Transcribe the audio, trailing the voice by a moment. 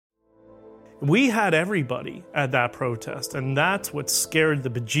We had everybody at that protest, and that's what scared the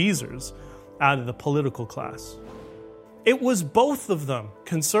bejesus out of the political class. It was both of them,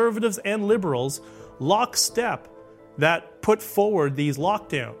 conservatives and liberals, lockstep, that put forward these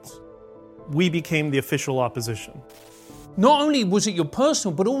lockdowns. We became the official opposition. Not only was it your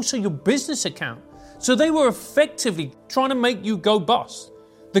personal, but also your business account. So they were effectively trying to make you go bust.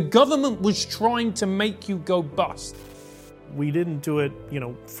 The government was trying to make you go bust. We didn't do it,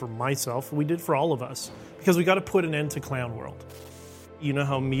 for myself. We did it for all of us, because we got to put an end to clown world. You know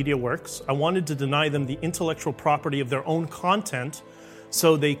how media works. I wanted to deny them the intellectual property of their own content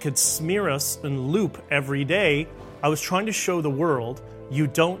so they could smear us and loop every day. I was trying to show the world you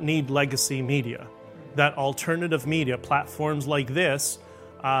don't need legacy media. That alternative media, platforms like this,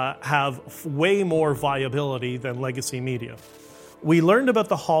 have way more viability than legacy media. We learned about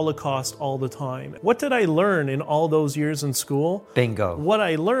the Holocaust all the time. What did I learn in all those years in school? Bingo. What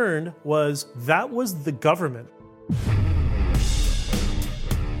I learned was that was the government.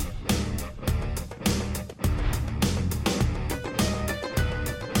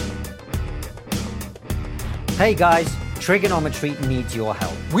 Hey guys, Trigonometry needs your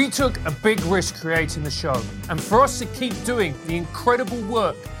help. We took a big risk creating the show, and for us to keep doing the incredible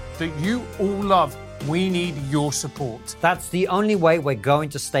work that you all love, we need your support. That's the only way we're going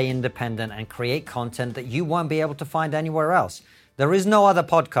to stay independent and create content that you won't be able to find anywhere else. There is no other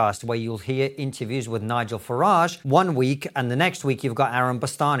podcast where you'll hear interviews with Nigel Farage one week, and the next week you've got Aaron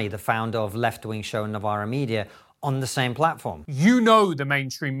Bastani, the founder of left-wing show Novara Media, on the same platform. You know the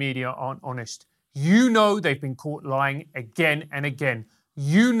mainstream media aren't honest. You know they've been caught lying again and again.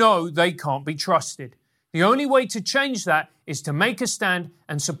 You know they can't be trusted. The only way to change that is to make a stand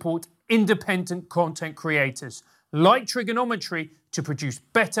and support independent content creators like Trigonometry to produce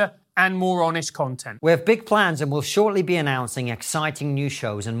better and more honest content. We have big plans and we'll shortly be announcing exciting new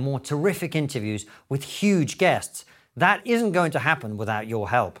shows and more terrific interviews with huge guests. That isn't going to happen without your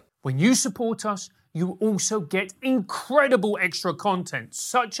help. When you support us, you also get incredible extra content,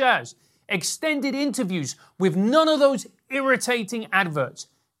 such as extended interviews with none of those irritating adverts,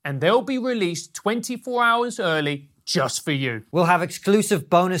 and they'll be released 24 hours early just for you. We'll have exclusive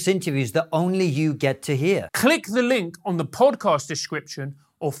bonus interviews that only you get to hear. Click the link on the podcast description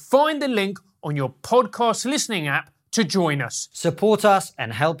or find the link on your podcast listening app to join us. Support us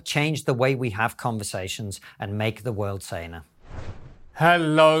and help change the way we have conversations and make the world saner.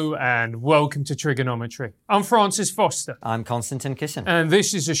 Hello and welcome to Trigonometry. I'm Francis Foster. I'm Konstantin Kisin. And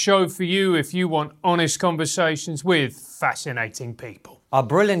this is a show for you if you want honest conversations with fascinating people. Our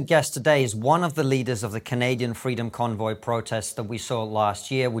brilliant guest today is one of the leaders of the Canadian Freedom Convoy protests that we saw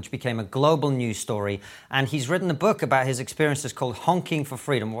last year, which became a global news story. And he's written a book about his experiences called Honking for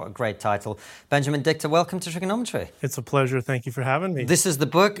Freedom. What a great title. Benjamin Dichter, welcome to Trigonometry. It's a pleasure. Thank you for having me. This is the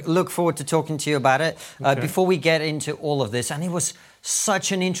book. Look forward to talking to you about it. Okay. Before we get into all of this, and it was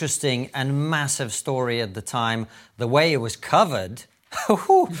such an interesting and massive story at the time, the way it was covered,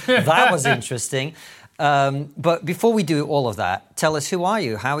 that was interesting. But before we do all of that, tell us, who are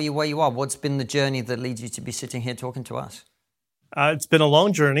you? How are you where you are? What's been the journey that leads you to be sitting here talking to us? It's been a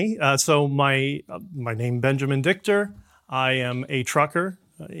long journey. So my name Benjamin Dichter. I am a trucker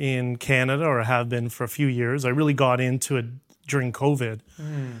in Canada, or have been for a few years. I really got into it during COVID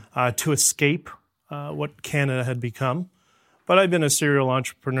to escape what Canada had become. But I've been a serial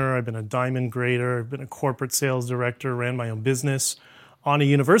entrepreneur. I've been a diamond grader. I've been a corporate sales director, ran my own business on a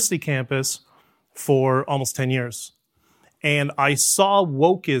university campus for almost 10 years. And I saw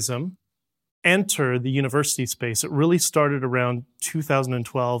wokeism enter the university space. It really started around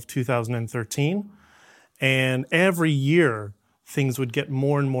 2012, 2013. And every year, things would get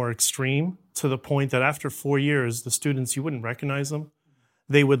more and more extreme to the point that after 4 years, the students, you wouldn't recognize them.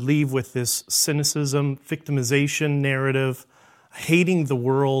 They would leave with this cynicism, victimization narrative, hating the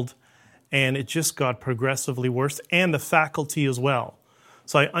world, and it just got progressively worse, and the faculty as well.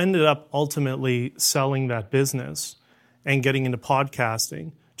 So I ended up ultimately selling that business and getting into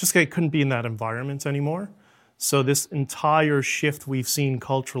podcasting. Just I couldn't be in that environment anymore. So this entire shift we've seen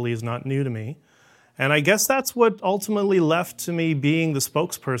culturally is not new to me. And I guess that's what ultimately left to me being the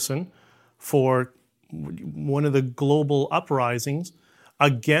spokesperson for one of the global uprisings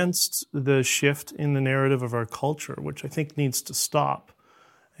against the shift in the narrative of our culture, which I think needs to stop.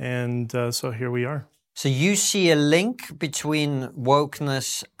 And so here we are. So you see a link between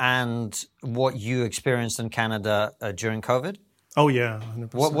wokeness and what you experienced in Canada during COVID? Oh, yeah,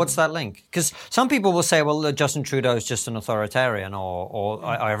 100%. What's that link? Because some people will say, well, Justin Trudeau is just an authoritarian, or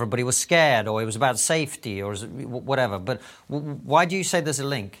everybody was scared, or it was about safety, or whatever. But why do you say there's a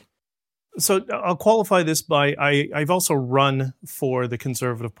link? So I'll qualify this by I've also run for the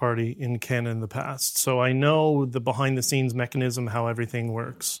Conservative Party in Canada in the past. So I know the behind the scenes mechanism, how everything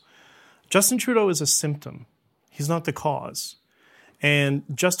works. Justin Trudeau is a symptom. He's not the cause. And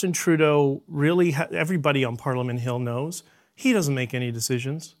Justin Trudeau really, everybody on Parliament Hill knows, he doesn't make any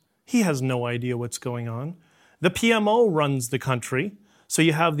decisions. He has no idea what's going on. The PMO runs the country. So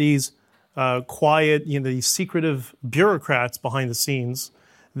you have these quiet, these secretive bureaucrats behind the scenes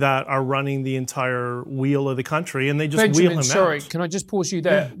that are running the entire wheel of the country, and they just wheel him out. Sorry, can I just pause you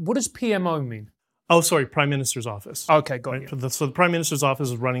there? Yeah. What does PMO mean? Oh, sorry, Prime Minister's Office. Okay, got you. So the Prime Minister's Office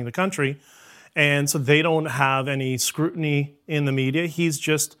is running the country, and so they don't have any scrutiny in the media. He's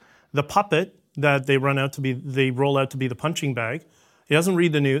just the puppet that they roll out to be the punching bag. He doesn't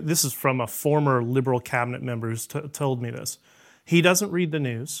read the news. This is from a former Liberal cabinet member who's told me this. He doesn't read the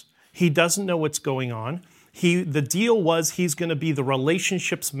news. He doesn't know what's going on. The deal was he's going to be the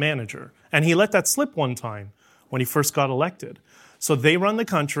relationships manager. And he let that slip one time when he first got elected. So they run the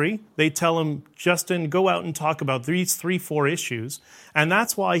country. They tell him, Justin, go out and talk about these 3-4 issues. And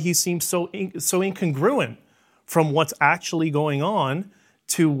that's why he seems so incongruent from what's actually going on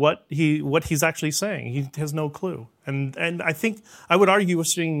to what he's actually saying. He has no clue. And I think I would argue we're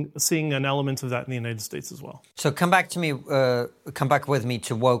seeing an element of that in the United States as well. So come back with me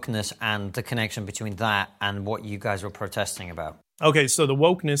to wokeness and the connection between that and what you guys were protesting about. Okay, so the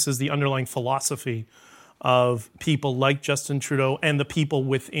wokeness is the underlying philosophy of people like Justin Trudeau and the people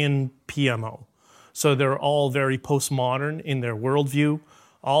within PMO. So they're all very postmodern in their worldview,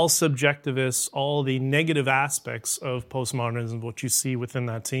 all subjectivists, all the negative aspects of postmodernism, what you see within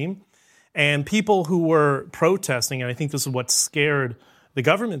that team. And people who were protesting, and I think this is what scared the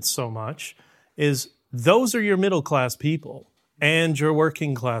government so much, is those are your middle-class people and your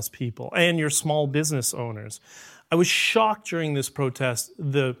working-class people and your small business owners. I was shocked during this protest,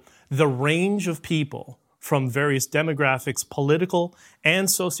 the range of people from various demographics, political and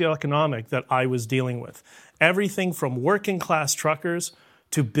socioeconomic, that I was dealing with. Everything from working-class truckers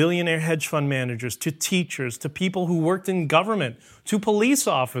to billionaire hedge fund managers, to teachers, to people who worked in government, to police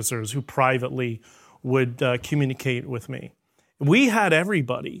officers who privately would communicate with me. We had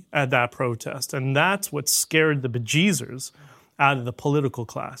everybody at that protest, and that's what scared the bejesus out of the political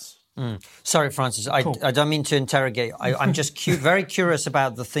class. Sorry, Francis, cool. I don't mean to interrogate. I'm just very curious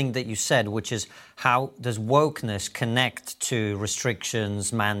about the thing that you said, which is how does wokeness connect to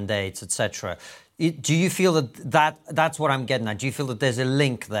restrictions, mandates, etc.? Do you feel that's what I'm getting at? Do you feel that there's a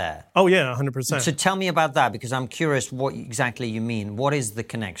link there? Oh, yeah, 100%. So tell me about that, because I'm curious what exactly you mean. What is the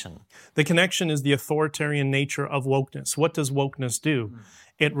connection? The connection is the authoritarian nature of wokeness. What does wokeness do?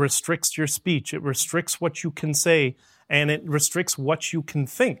 It restricts your speech. It restricts what you can say, and it restricts what you can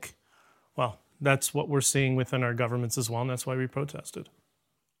think. Well, that's what we're seeing within our governments as well, and that's why we protested.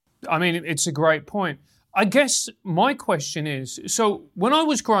 I mean, it's a great point. I guess my question is, so when I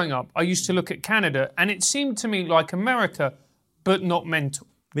was growing up, I used to look at Canada and it seemed to me like America, but not mental.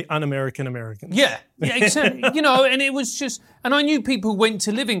 The un-American Americans. Yeah, exactly. And it was just, and I knew people who went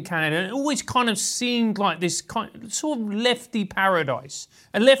to live in Canada and it always kind of seemed like this kind of sort of lefty paradise,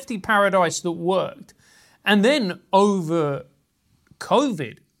 a lefty paradise that worked. And then over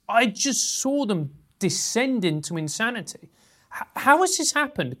COVID, I just saw them descend into insanity. How has this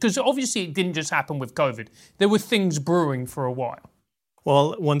happened? Because obviously it didn't just happen with COVID. There were things brewing for a while.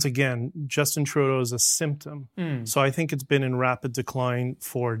 Well, once again, Justin Trudeau is a symptom. So I think it's been in rapid decline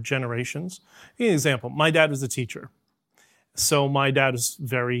for generations. Give you an example. My dad was a teacher. So my dad is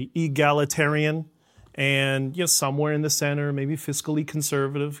very egalitarian and somewhere in the center, maybe fiscally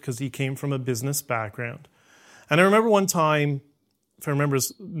conservative because he came from a business background. And I remember one time, if I remember, it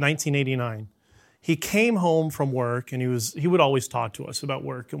was 1989. He came home from work and he would always talk to us about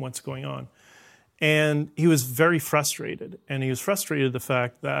work and what's going on. And he was very frustrated. And he was frustrated at the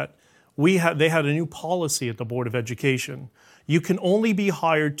fact that they had a new policy at the Board of Education. You can only be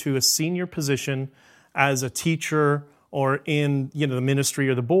hired to a senior position as a teacher or in the ministry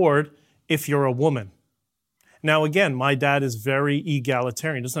or the board if you're a woman. Now, again, my dad is very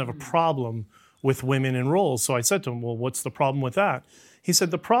egalitarian, doesn't have a problem with women in roles. So I said to him, well, what's the problem with that? He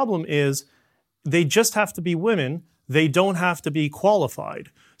said, the problem is they just have to be women. They don't have to be qualified.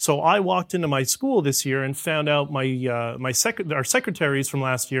 So I walked into my school this year and found out our secretaries from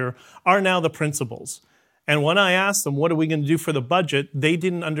last year are now the principals. And when I asked them, what are we going to do for the budget, they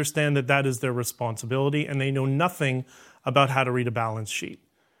didn't understand that is their responsibility, and they know nothing about how to read a balance sheet.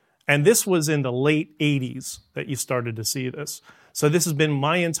 And this was in the late 80s that you started to see this. So this has been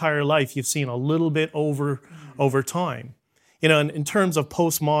my entire life. You've seen a little bit over time. In terms of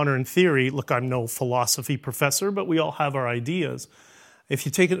postmodern theory, look, I'm no philosophy professor, but we all have our ideas. If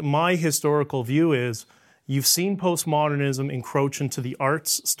you take it, my historical view is you've seen postmodernism encroach into the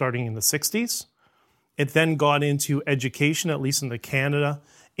arts starting in the 60s. It then got into education, at least in the Canada,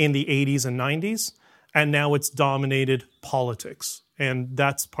 in the 80s and 90s. And now it's dominated politics. And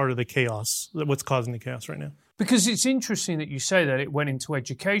that's part of the chaos, what's causing the chaos right now. Because it's interesting that you say that it went into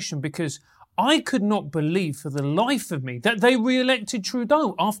education, because I could not believe for the life of me that they re-elected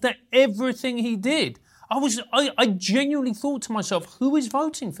Trudeau after everything he did. I genuinely thought to myself, who is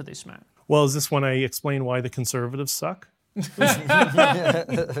voting for this man? Well, is this when I explain why the Conservatives suck?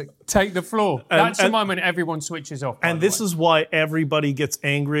 Take the floor. That's the moment everyone switches off. And this is why everybody gets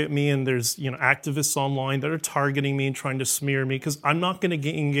angry at me, and there's activists online that are targeting me and trying to smear me, because I'm not going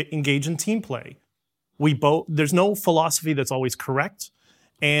to engage in team play. There's no philosophy that's always correct.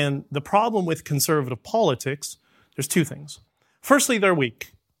 And the problem with conservative politics, there's two things. Firstly, they're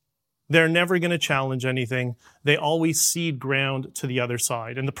weak. They're never going to challenge anything. They always cede ground to the other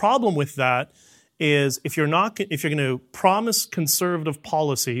side. And the problem with that is if you're going to promise conservative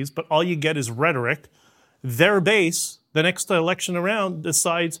policies, but all you get is rhetoric, their base, the next election around,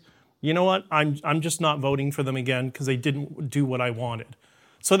 decides, you know what, I'm just not voting for them again because they didn't do what I wanted.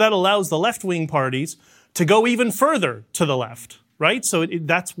 So that allows the left-wing parties to go even further to the left, right? So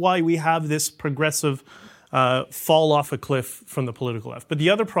that's why we have this progressive fall off a cliff from the political left. But the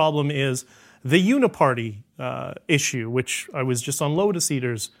other problem is the uniparty issue, which I was just on Lotus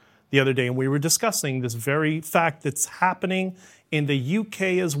Eaters the other day, and we were discussing this very fact that's happening in the UK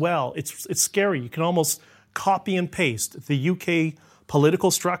as well. It's scary. You can almost copy and paste the UK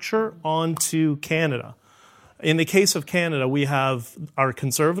political structure onto Canada. In the case of Canada, we have our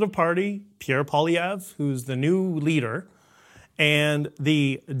Conservative Party, Pierre Poilievre, who's the new leader, and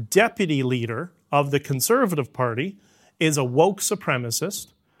the deputy leader of the Conservative Party is a woke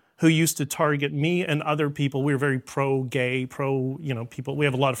supremacist who used to target me and other people. We were very pro-gay, people. We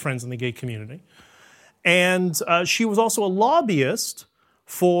have a lot of friends in the gay community. And she was also a lobbyist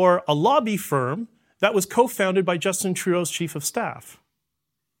for a lobby firm that was co-founded by Justin Trudeau's chief of staff.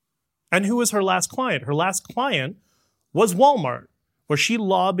 And who was her last client? Her last client was Walmart, where she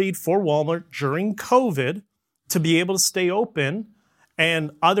lobbied for Walmart during COVID to be able to stay open,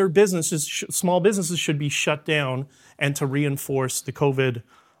 and other businesses, small businesses, should be shut down, and to reinforce the COVID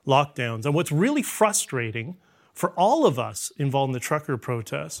lockdowns. And what's really frustrating for all of us involved in the trucker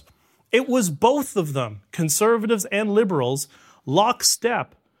protests, it was both of them, conservatives and liberals,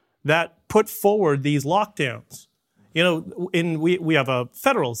 lockstep, that put forward these lockdowns. We have a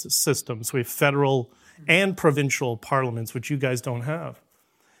federal system, so we have federal and provincial parliaments, which you guys don't have.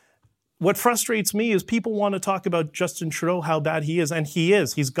 What frustrates me is people want to talk about Justin Trudeau, how bad he is, and he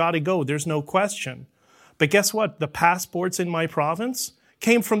is. He's got to go. There's no question. But guess what? The passports in my province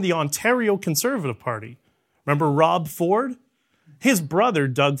came from the Ontario Conservative Party. Remember Rob Ford? His brother,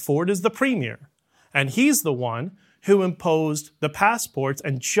 Doug Ford, is the premier. And he's the one who imposed the passports,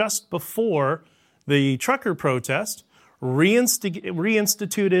 and just before the trucker protest,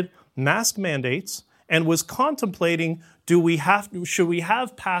 reinstituted mask mandates and was contemplating, should we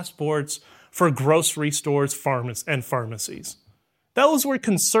have passports for grocery stores, and pharmacies? Those were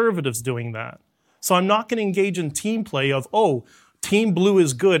conservatives doing that. So I'm not going to engage in team play of, team blue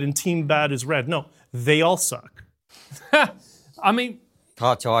is good and team bad is red. No, they all suck. I mean,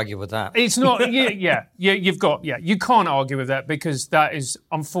 hard to argue with that. It's not, you can't argue with that, because that is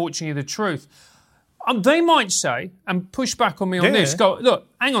unfortunately the truth. They might say, and push back on me on this, go, look,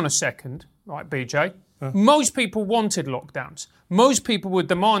 hang on a second, right, BJ? Most people wanted lockdowns. Most people were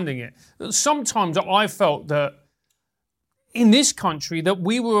demanding it. Sometimes I felt that in this country that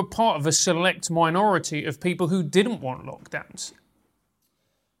we were a part of a select minority of people who didn't want lockdowns.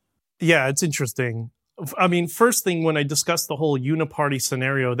 Yeah, it's interesting. I mean, first thing, when I discussed the whole uniparty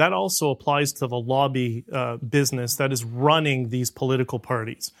scenario, that also applies to the lobby business that is running these political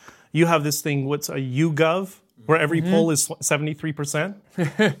parties. You have this thing, what's a YouGov, where every poll is 73%.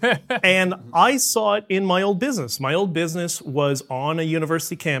 And I saw it in my old business. My old business was on a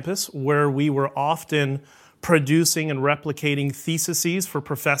university campus where we were often producing and replicating theses for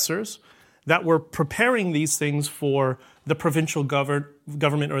professors that were preparing these things for the provincial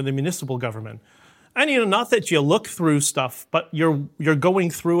government or the municipal government. And, not that you look through stuff, but you're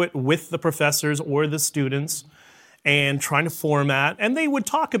going through it with the professors or the students and trying to format. And they would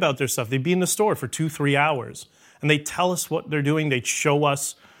talk about their stuff. They'd be in the store for 2-3 hours. And they'd tell us what they're doing. They'd show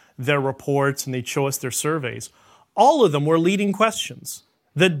us their reports and they'd show us their surveys. All of them were leading questions.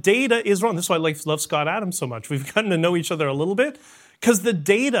 The data is wrong. This is why I love Scott Adams so much. We've gotten to know each other a little bit because the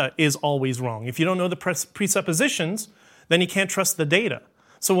data is always wrong. If you don't know the presuppositions, then you can't trust the data.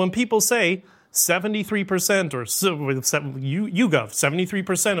 So when people say 73% or YouGov,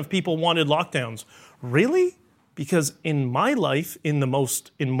 73% of people wanted lockdowns. Really? Because in my life, in the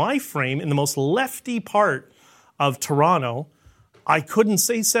most lefty part of Toronto, I couldn't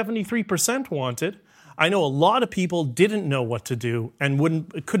say 73% wanted. I know a lot of people didn't know what to do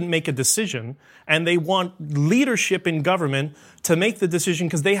and couldn't make a decision, and they want leadership in government to make the decision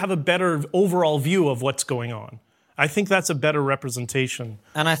because they have a better overall view of what's going on. I think that's a better representation.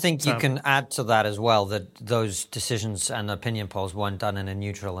 And I think you can add to that as well that those decisions and opinion polls weren't done in a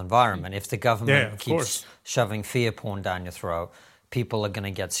neutral environment. If the government keeps shoving fear porn down your throat, people are going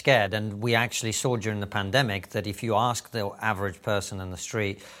to get scared. And we actually saw during the pandemic that if you ask the average person in the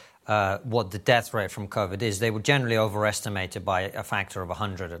street what the death rate from COVID is, they would generally overestimate it by a factor of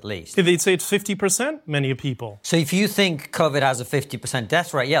 100 at least. They'd say it's 50%, many people. So if you think COVID has a 50%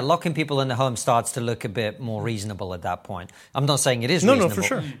 death rate, locking people in the home starts to look a bit more reasonable at that point. I'm not saying it is reasonable. No, for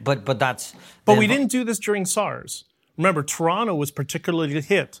sure. But that's... But we didn't do this during SARS. Remember, Toronto was particularly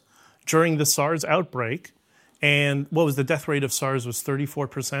hit during the SARS outbreak, and what was the death rate of SARS was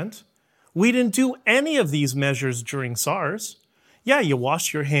 34%. We didn't do any of these measures during SARS. Yeah, you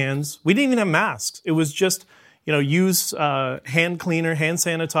wash your hands. We didn't even have masks. It was just, use hand cleaner, hand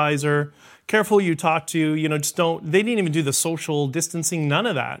sanitizer. Careful who you talk to. Just don't. They didn't even do the social distancing. None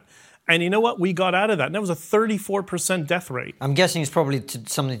of that. And you know what? We got out of that. And that was a 34% death rate. I'm guessing it's probably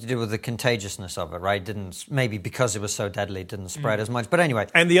something to do with the contagiousness of it, right? Maybe because it was so deadly, it didn't spread as much. But anyway.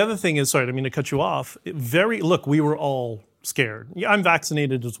 And the other thing is, sorry, I didn't mean to cut you off. We were all scared. Yeah, I'm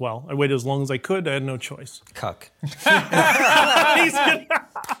vaccinated as well. I waited as long as I could. I had no choice. Cuck. I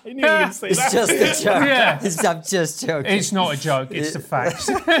knew you were going to say it's just a joke. Yeah. I'm just joking. It's not a joke. It's the facts.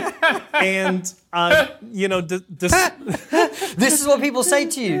 And, this is what people say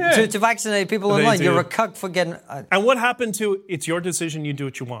to you, to vaccinate people online. You're a cuck for getting... And what happened to, it's your decision, you do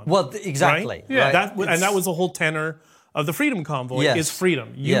what you want. Well, exactly. Right? Yeah. Right. That was the whole tenor of the Freedom Convoy, is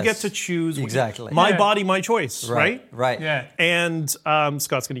freedom. You get to choose. Exactly. My body, my choice, right? Right. Yeah. And Scott's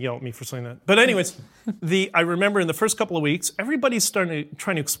going to yell at me for saying that. But anyways, I remember in the first couple of weeks, everybody's trying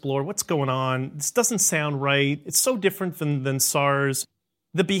to explore what's going on. This doesn't sound right. It's so different than SARS.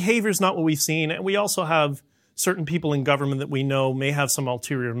 The behavior's not what we've seen. And we also have certain people in government that we know may have some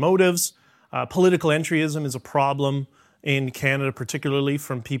ulterior motives. Political entryism is a problem in Canada, particularly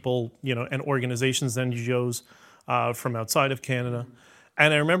from people, and organizations and NGOs from outside of Canada.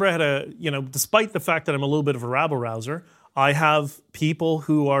 And I remember I had despite the fact that I'm a little bit of a rabble-rouser, I have people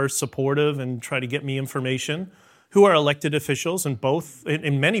who are supportive and try to get me information who are elected officials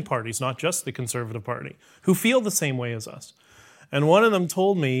in many parties, not just the Conservative Party, who feel the same way as us. And one of them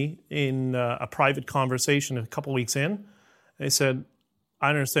told me in a private conversation a couple weeks in, they said, I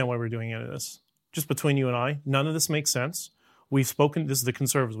don't understand why we're doing any of this. Just between you and I, none of this makes sense. This is the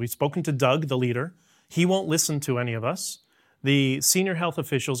Conservatives, we've spoken to Doug, the leader. He won't listen to any of us. The senior health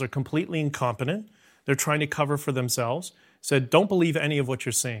officials are completely incompetent. They're trying to cover for themselves. He said, don't believe any of what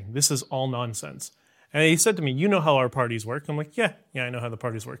you're saying. This is all nonsense. And he said to me, you know how our parties work? I'm like, yeah, I know how the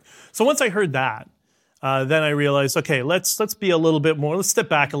parties work. So once I heard that, then I realized, okay, let's be a little bit more, let's step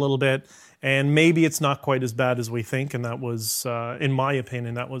back a little bit, and maybe it's not quite as bad as we think, and that was, in my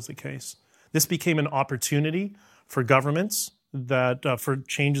opinion, that was the case. This became an opportunity for governments for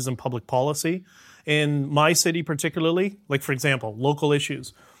changes in public policy. In my city particularly, like for example, local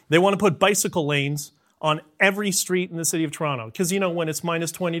issues. They want to put bicycle lanes on every street in the city of Toronto. Because when it's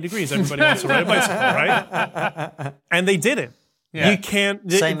minus 20 degrees, everybody wants to ride a bicycle, right? And they did it. Yeah. You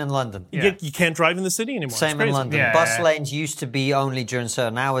can't... Same in London. You can't drive in the city anymore. Same in London. Yeah. Bus lanes used to be only during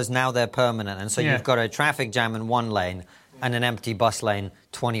certain hours. Now they're permanent. And so you've got a traffic jam in one lane and an empty bus lane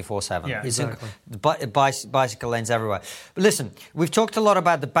 24/7. Yeah, exactly. Bicycle lanes everywhere. But listen, we've talked a lot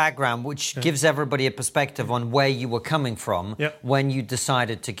about the background, which gives everybody a perspective on where you were coming from when you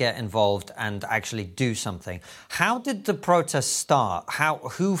decided to get involved and actually do something. How did the protest start?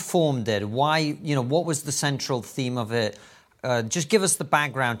 Who formed it? Why? What was the central theme of it? Just give us the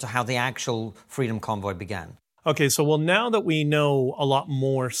background to how the actual Freedom Convoy began. Okay, so now that we know a lot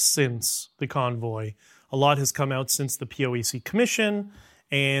more since the convoy, a lot has come out since the POEC Commission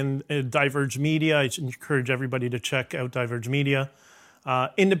and Diverge Media. I encourage everybody to check out Diverge Media.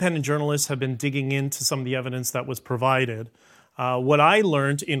 Independent journalists have been digging into some of the evidence that was provided. What I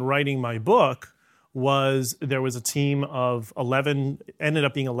learned in writing my book was there was a team of 11, ended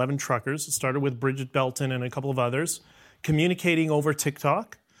up being 11 truckers. It started with Bridget Belton and a couple of others, communicating over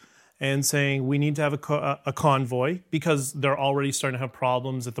TikTok and saying we need to have a convoy because they're already starting to have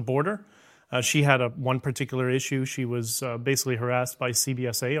problems at the border. She had one particular issue. She was basically harassed by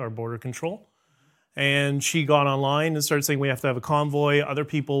CBSA, our border control. And she got online and started saying we have to have a convoy. Other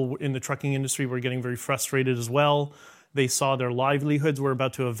people in the trucking industry were getting very frustrated as well. They saw their livelihoods were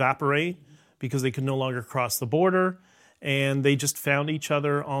about to evaporate because they could no longer cross the border. And they just found each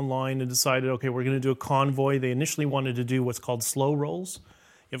other online and decided, okay, we're going to do a convoy. They initially wanted to do what's called slow rolls.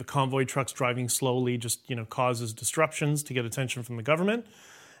 You have a convoy trucks driving slowly, just causes disruptions to get attention from the government.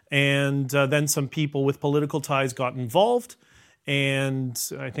 And then some people with political ties got involved, and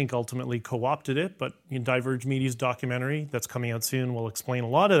I think ultimately co-opted it. But Diverge Media's documentary that's coming out soon will explain a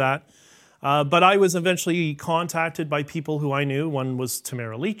lot of that. But I was eventually contacted by people who I knew. One was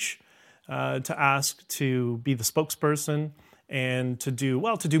Tamara Leach, to ask to be the spokesperson and to do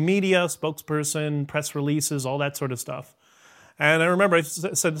media, spokesperson, press releases, all that sort of stuff. And I remember I've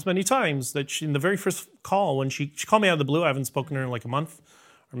said this many times that in the very first call, when she called me out of the blue, I haven't spoken to her in like a month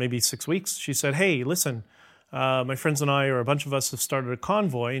or maybe 6 weeks. She said, hey, listen, my friends and I, or a bunch of us, have started a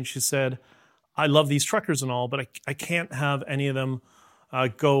convoy. And she said, I love these truckers and all, but I can't have any of them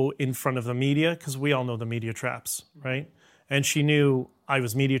go in front of the media because we all know the media traps, right? And she knew I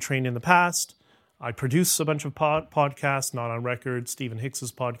was media trained in the past. I produce a bunch of podcasts, Not on Record, Stephen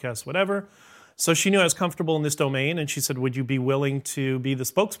Hicks's podcast, whatever. So she knew I was comfortable in this domain, and she said, would you be willing to be the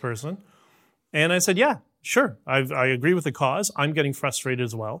spokesperson? And I said, yeah, sure. I agree with the cause. I'm getting frustrated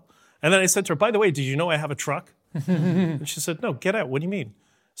as well. And then I said to her, by the way, did you know I have a truck? And she said, no, get out. What do you mean?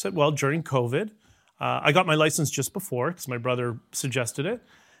 I said, well, during COVID, I got my license just before because my brother suggested it.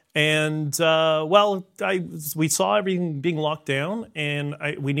 And, we saw everything being locked down, and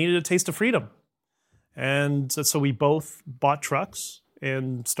we needed a taste of freedom. And so we both bought trucks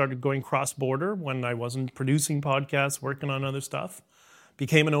and started going cross-border when I wasn't producing podcasts, working on other stuff.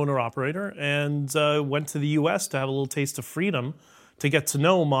 Became an owner-operator and went to the U.S. to have a little taste of freedom to get to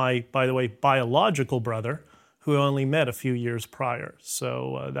know my, by the way, biological brother, who I only met a few years prior.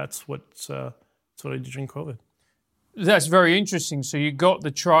 So that's what I did during COVID. That's very interesting. So you got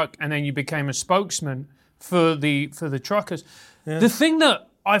the truck and then you became a spokesman for the truckers. Yeah. The thing that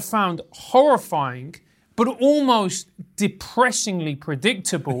I found horrifying but almost depressingly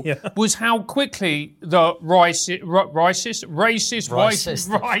predictable was how quickly the racist.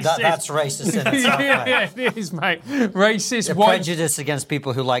 That's racist in itself, yeah, it is, mate. Racist. The prejudice against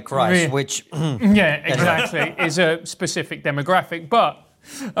people who like rice, which... yeah, exactly, is a specific demographic. But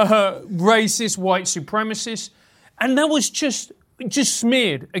racist white supremacists. And that was just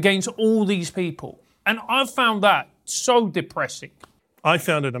smeared against all these people. And I found that so depressing. I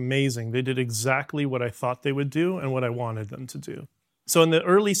found it amazing. They did exactly what I thought they would do and what I wanted them to do. So in the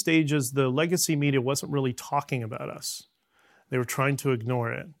early stages, the legacy media wasn't really talking about us. They were trying to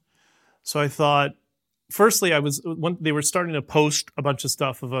ignore it. So I thought, firstly, they were starting to post a bunch of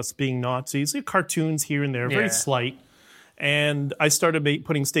stuff of us being Nazis, cartoons here and there, very slight. And I started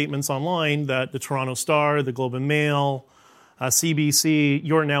putting statements online that the Toronto Star, the Globe and Mail, CBC,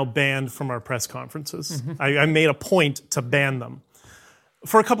 you're now banned from our press conferences. Mm-hmm. I made a point to ban them.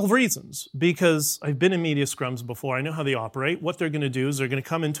 For a couple of reasons, because I've been in media scrums before. I know how they operate. What they're going to do is they're going to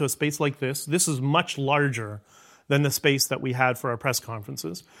come into a space like this. This is much larger than the space that we had for our press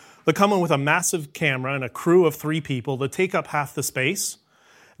conferences. They'll come in with a massive camera and a crew of 3 people that take up half the space.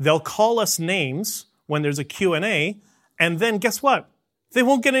 They'll call us names when there's a Q&A, and then guess what? They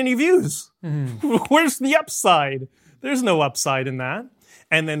won't get any views. Mm-hmm. Where's the upside? There's no upside in that.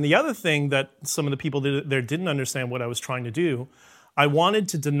 And then the other thing that some of the people there didn't understand what I was trying to do, I wanted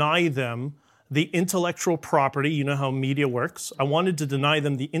to deny them the intellectual property. You know how media works. I wanted to deny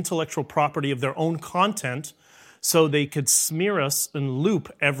them the intellectual property of their own content so they could smear us and loop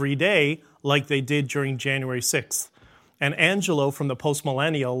every day like they did during January 6th. And Angelo from the Post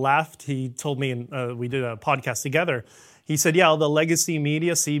Millennial laughed. He told me, and we did a podcast together, he said, yeah, the legacy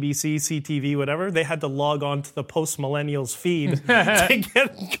media, CBC, CTV, whatever, they had to log on to the Post Millennial's feed to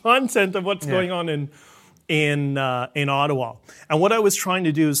get content of what's going on in Ottawa. And what I was trying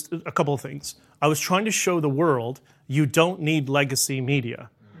to do is a couple of things. I was trying to show the world you don't need legacy media,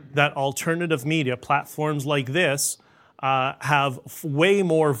 that alternative media, platforms like this, have way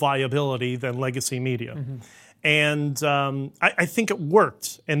more viability than legacy media. Mm-hmm. And I think it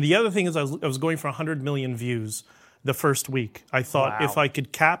worked. And the other thing is I was going for 100 million views the first week. I thought if I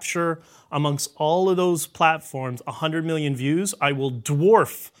could capture amongst all of those platforms 100 million views, I will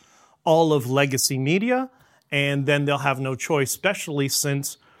dwarf all of legacy media, and then they'll have no choice, especially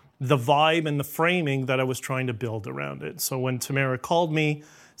since the vibe and the framing that I was trying to build around it. So when Tamara called me,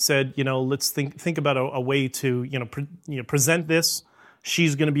 said, let's think about a way to present this.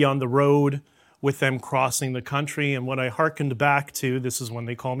 She's going to be on the road with them crossing the country. And what I hearkened back to, this is when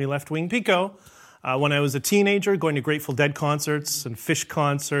they call me Left Wing Pico, When I was a teenager, going to Grateful Dead concerts and Fish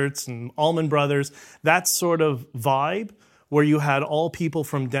concerts and Allman Brothers, that sort of vibe where you had all people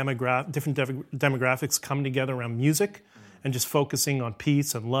from different demographics come together around music and just focusing on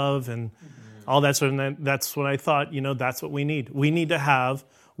peace and love and all that sort of. That's what I thought. That's what we need. We need to have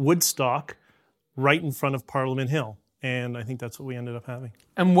Woodstock right in front of Parliament Hill. And I think that's what we ended up having.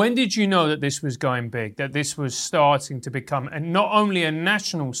 And when did you know that this was going big, that this was starting to become not only a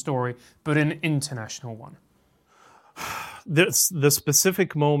national story, but an international one? The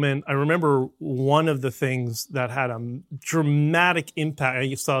specific moment, I remember one of the things that had a dramatic impact.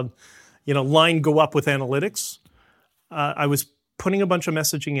 I saw, line go up with analytics. I was putting a bunch of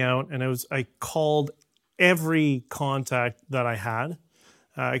messaging out, and I called every contact that I had.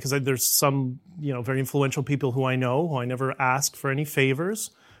 Because there's some, very influential people who I know, who I never ask for any favors.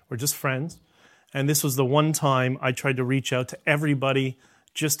 We're just friends. And this was the one time I tried to reach out to everybody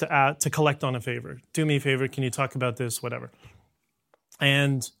just to collect on a favor. Do me a favor, can you talk about this, whatever.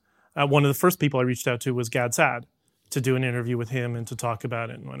 And one of the first people I reached out to was Gad Saad, to do an interview with him and to talk about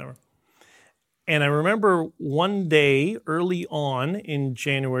it and whatever. And I remember one day early on in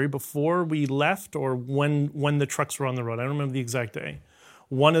January, before we left or when the trucks were on the road, I don't remember the exact day,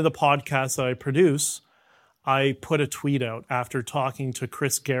 one of the podcasts that I produce, I put a tweet out after talking to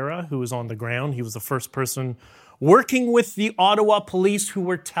Chris Guerra, who was on the ground. He was the first person working with the Ottawa police who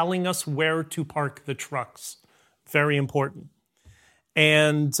were telling us where to park the trucks. Very important.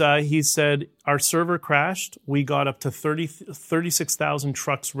 And he said, our server crashed. We got up to 36,000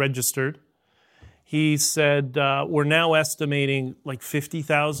 trucks registered. He said, we're now estimating like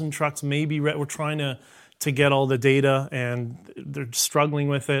 50,000 trucks. Maybe we're trying to get all the data, and they're struggling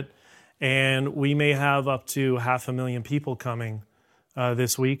with it. And we may have up to 500,000 people coming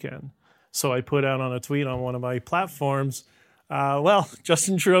this weekend. So I put out on a tweet on one of my platforms,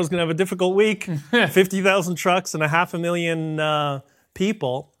 Justin Trudeau's going to have a difficult week. 50,000 trucks and 500,000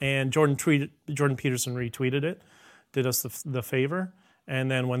 people. And Jordan Peterson retweeted it, did us the favor.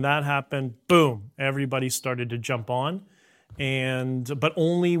 And then when that happened, boom, everybody started to jump on. But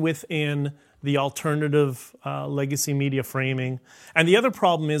only within the alternative legacy media framing. And the other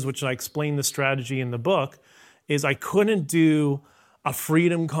problem is, which I explain the strategy in the book, is I couldn't do a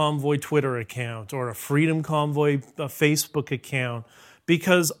Freedom Convoy Twitter account or a Freedom Convoy Facebook account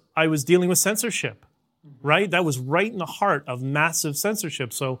because I was dealing with censorship, right? That was right in the heart of massive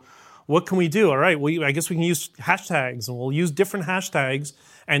censorship. So what can we do? All right, I guess we can use hashtags, and we'll use different hashtags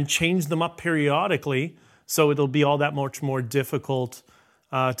and change them up periodically so it'll be all that much more difficult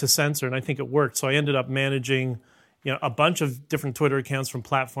to censor, and I think it worked. So I ended up managing, a bunch of different Twitter accounts from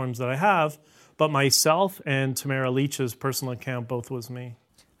platforms that I have, but myself and Tamara Leach's personal account both was me.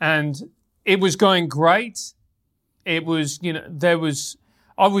 And it was going great. It was,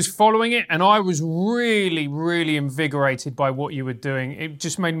 I was following it, and I was really, really invigorated by what you were doing. It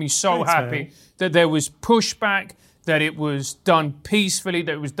just made me so happy that there was pushback, that it was done peacefully,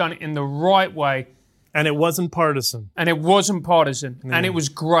 that it was done in the right way. And it wasn't partisan. And it was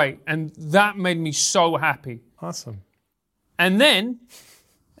great. And that made me so happy. Awesome. And then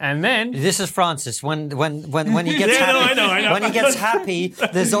this is Francis. When he gets happy, I know. When he gets happy,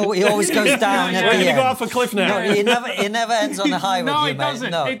 he always goes down at the end. You go off a cliff now. No, it never ends on the high with you, mate.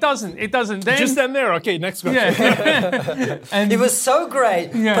 No, it doesn't. Then, just end there. Okay, next question. Yeah. And it was so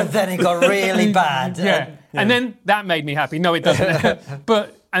great, but then it got really bad. Yeah. And then that made me happy. No, it doesn't.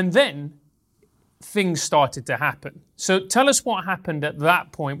 And then things started to happen. So tell us what happened at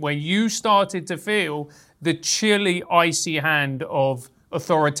that point where you started to feel the chilly, icy hand of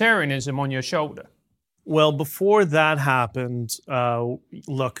authoritarianism on your shoulder. Well, before that happened,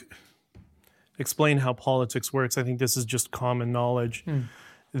 explain how politics works. I think this is just common knowledge.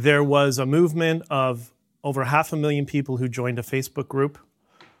 There was a movement of over 500,000 people who joined a Facebook group.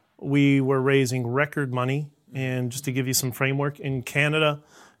 We were raising record money. And just to give you some framework, in Canada,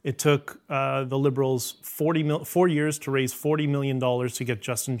 it took the Liberals 4 years to raise $40 million to get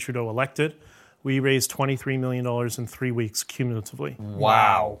Justin Trudeau elected. We raised $23 million in 3 weeks cumulatively.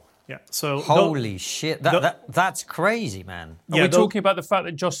 Wow. Yeah. So holy shit. That's crazy, man. Are we talking about the fact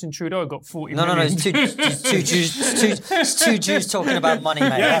that Justin Trudeau got 40 million? No. It's two Jews talking about money,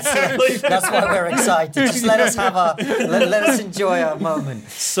 mate. That's why we're excited. Just let us enjoy our moment.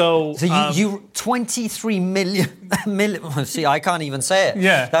 So you 23 million. See, I can't even say it.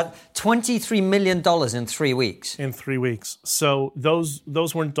 Yeah. That $23 million in 3 weeks. In 3 weeks. So those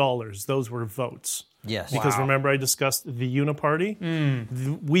weren't dollars. Those were votes. Yes. Because remember I discussed the Uniparty?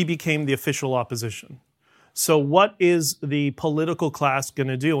 We became the official opposition. So what is the political class going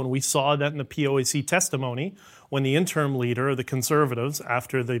to do? And we saw that in the POAC testimony when the interim leader of the Conservatives,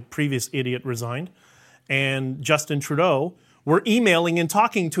 after the previous idiot resigned, and Justin Trudeau were emailing and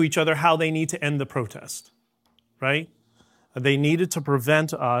talking to each other how they need to end the protest, right? They needed to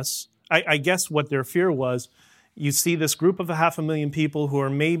prevent us. I guess what their fear was, you see this group of 500,000 people who are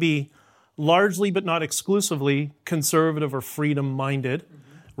maybe largely but not exclusively conservative or freedom-minded,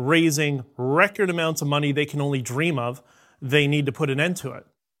 raising record amounts of money they can only dream of. They need to put an end to it.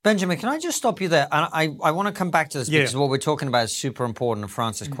 Benjamin, can I just stop you there? I want to come back to this because what we're talking about is super important, and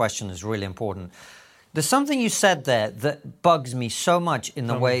Francis' question is really important. There's something you said there that bugs me so much in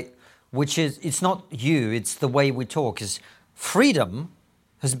the way, which is, it's not you, it's the way we talk, is freedom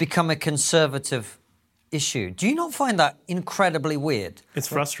has become a conservative issue. Do you not find that incredibly weird? It's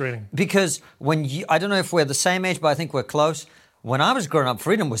frustrating. Because I don't know if we're the same age, but I think we're close. When I was growing up,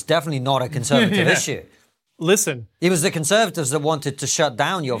 freedom was definitely not a conservative issue. Listen. It was the conservatives that wanted to shut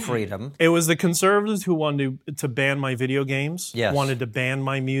down your freedom. It was the conservatives who wanted to ban my video games, wanted to ban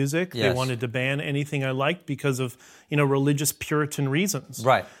my music. They wanted to ban anything I liked because of, religious Puritan reasons.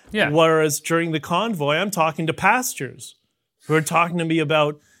 Right. Yeah. Whereas during the convoy, I'm talking to pastors who are talking to me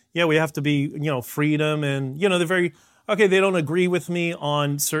about, we have to be, freedom. And, they're very, okay, they don't agree with me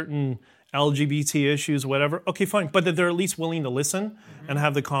on certain LGBT issues, whatever. Okay, fine. But that they're at least willing to listen and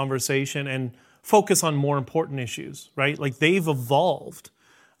have the conversation and focus on more important issues, right? Like they've evolved.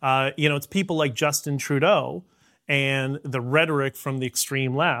 It's people like Justin Trudeau and the rhetoric from the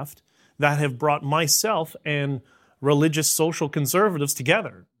extreme left that have brought myself and religious social conservatives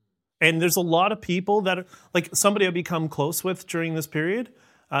together. And there's a lot of people that are, like somebody I've become close with during this period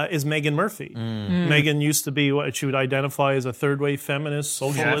is Megan Murphy. Megan used to be what she would identify as a third-wave feminist,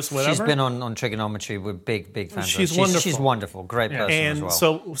 socialist, whatever. She's been on Trigonometry. We're big fans. She's wonderful. She's wonderful. Great person and as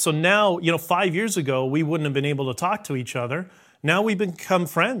well. And so now, 5 years ago, we wouldn't have been able to talk to each other. Now we've become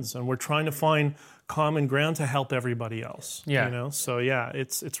friends, and we're trying to find common ground to help everybody else. So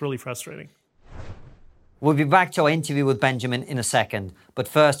it's really frustrating. We'll be back to our interview with Benjamin in a second. But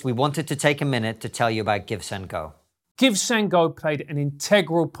first, we wanted to take a minute to tell you about Give, Send, Go. Give, Send, Go played an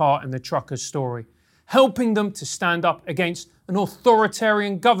integral part in the truckers' story, helping them to stand up against an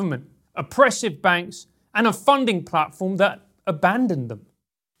authoritarian government, oppressive banks, and a funding platform that abandoned them.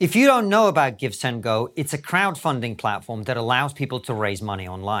 If you don't know about Give, Send, Go, it's a crowdfunding platform that allows people to raise money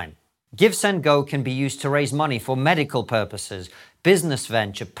online. Give, Send, Go can be used to raise money for medical purposes, business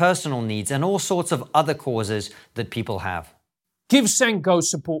venture, personal needs, and all sorts of other causes that people have. Give, Send, Go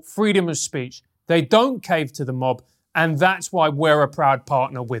support freedom of speech. They don't cave to the mob, and that's why we're a proud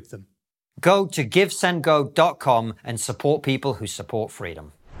partner with them. Go to givesendgo.com and support people who support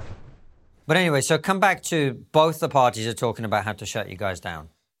freedom. But anyway, so come back to both the parties are talking about how to shut you guys down.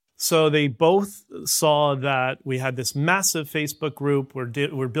 So they both saw that we had this massive Facebook group.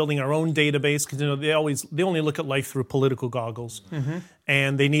 We're building our own database because they only look at life through political goggles,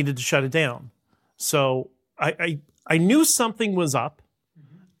 and they needed to shut it down. So I knew something was up,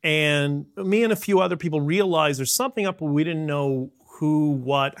 and me and a few other people realized there's something up, but we didn't know who,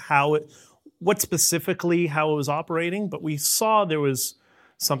 what, what specifically how it was operating. But we saw there was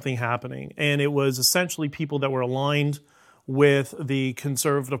something happening, and it was essentially people that were aligned with the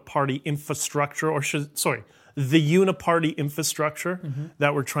Conservative Party infrastructure, the Uniparty infrastructure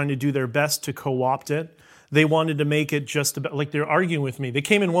that were trying to do their best to co-opt it. They wanted to make it just about, like they're arguing with me. They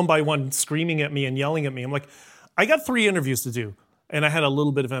came in one by one, screaming at me and yelling at me. I'm like, I got 3 interviews to do. And I had a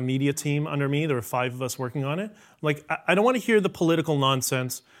little bit of a media team under me. There were 5 of us working on it. I'm like, I don't want to hear the political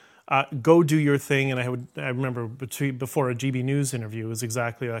nonsense. Go do your thing. And I remember before a GB News interview, it was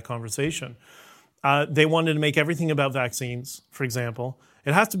exactly that conversation. They wanted to make everything about vaccines, for example.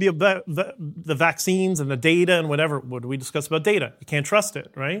 It has to be about the vaccines and the data and whatever. What do we discuss about data? You can't trust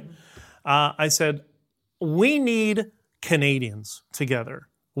it, right? I said, we need Canadians together.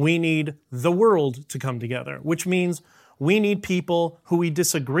 We need the world to come together, which means we need people who we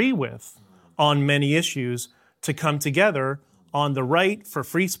disagree with on many issues to come together on the right for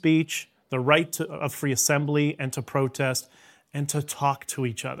free speech, the right of free assembly and to protest and to talk to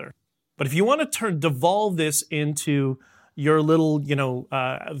each other. But if you want to devolve this into your little,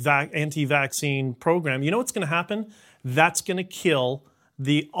 anti-vaccine program, you know what's going to happen? That's going to kill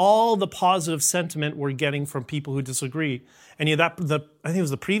all the positive sentiment we're getting from people who disagree. And I think it was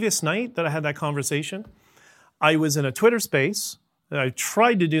the previous night that I had that conversation. I was in a Twitter space. I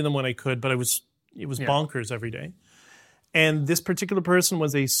tried to do them when I could, but it was bonkers every day. And this particular person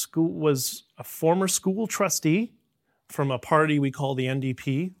was a former school trustee from a party we call the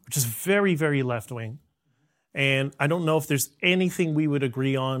NDP, which is very, very left-wing. And I don't know if there's anything we would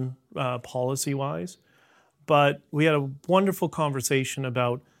agree on policy-wise. but we had a wonderful conversation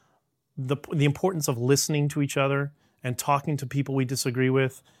about the importance of listening to each other and talking to people we disagree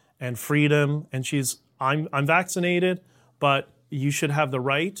with, and freedom. And I'm vaccinated, but you should have the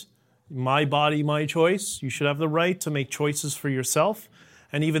right, my body, my choice. You should have the right to make choices for yourself.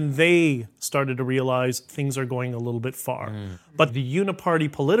 And even they started to realize things are going a little bit far. But the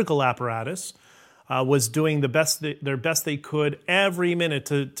uniparty political apparatus was doing their best they could every minute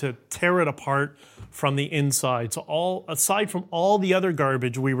to tear it apart from the inside. So aside from all the other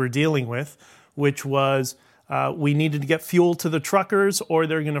garbage we were dealing with, which was we needed to get fuel to the truckers or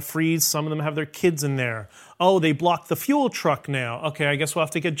they're going to freeze. Some of them have their kids in there. Oh, they blocked the fuel truck now. Okay, I guess we'll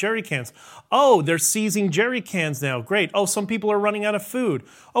have to get jerry cans. Oh, they're seizing jerry cans now. Great. Oh, some people are running out of food.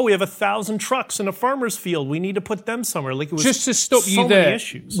 Oh, we have 1,000 trucks in a farmer's field. We need to put them somewhere. Like, it was just to stop so you many there.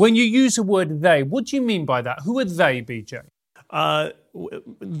 Issues. When you use the word they, what do you mean by that? Who are they, BJ?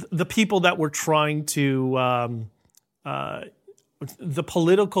 The people that were trying to... the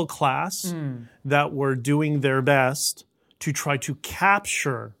political class that were doing their best to try to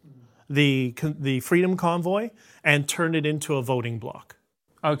capture the Freedom Convoy and turn it into a voting bloc.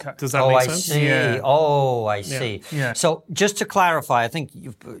 Okay. Does that make sense? I see. Yeah. Oh, I see. Yeah. So just to clarify, I think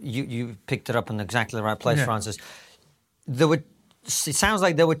you picked it up in exactly the right place, Francis. It sounds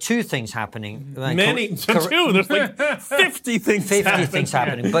like there were two things happening. Two. There's like 50 things 50 things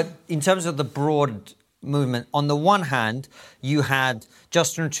happening. But in terms of the broad movement, on the one hand, you had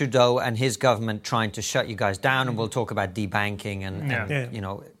Justin Trudeau and his government trying to shut you guys down, and we'll talk about debanking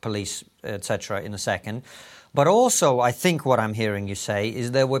and police, etc. in a second. But also, I think what I'm hearing you say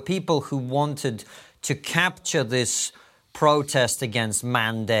is there were people who wanted to capture this protest against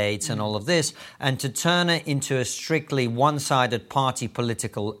mandates and all of this and to turn it into a strictly one-sided party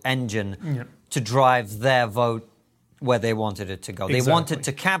political engine to drive their vote where they wanted it to go. Exactly. They wanted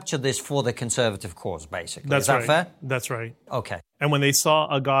to capture this for the conservative cause, basically. Is that fair? That's right. Okay. And when they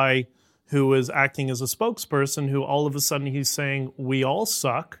saw a guy who was acting as a spokesperson who all of a sudden he's saying, we all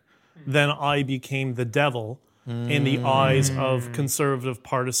suck, then I became the devil in the eyes of conservative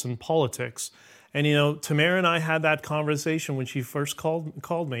partisan politics. And, you know, Tamara and I had that conversation when she first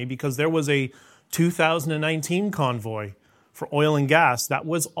called me, because there was a 2019 convoy for oil and gas that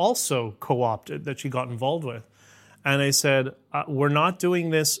was also co-opted that she got involved with. And I said, we're not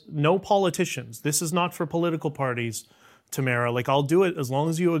doing this, no politicians. This is not for political parties, Tamara. Like, I'll do it as long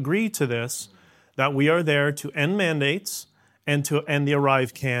as you agree to this, that we are there to end mandates and to end the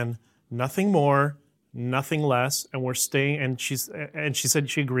arrive can. Nothing more, nothing less. And we're staying, and she said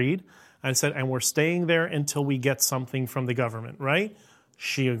she agreed. I said, and we're staying there until we get something from the government, right?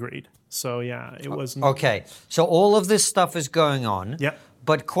 She agreed. So, yeah, it was... Okay, so all of this stuff is going on. Yeah.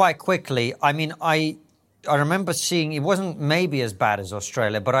 But quite quickly, I mean, I remember seeing, it wasn't maybe as bad as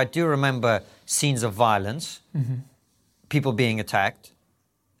Australia, but I do remember scenes of violence, people being attacked.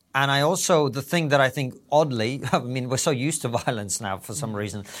 And I also, the thing that I think oddly, I mean, we're so used to violence now for some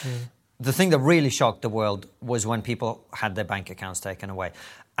reason. The thing that really shocked the world was when people had their bank accounts taken away.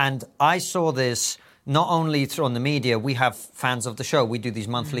 And I saw this not only through on the media, we have fans of the show. We do these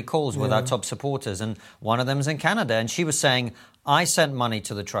monthly calls with our top supporters. And one of them is in Canada. And she was saying, I sent money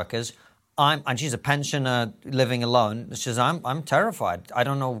to the truckers. And she's a pensioner living alone. She says, I'm terrified. I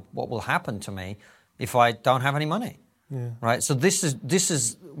don't know what will happen to me if I don't have any money. Yeah. Right? So this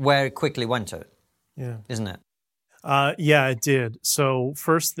is where it quickly went to, isn't it? Yeah, it did. So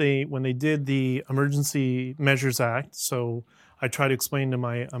first, when they did the Emergency Measures Act, so I try to explain to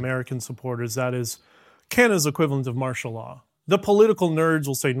my American supporters that is Canada's equivalent of martial law. The political nerds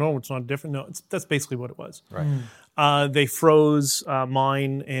will say, no, it's not different. No, that's basically what it was. Right. They froze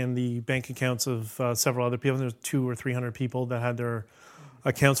mine and the bank accounts of several other people. There's 200 or 300 people that had their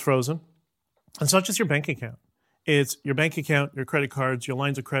accounts frozen. And it's not just your bank account. It's your bank account, your credit cards, your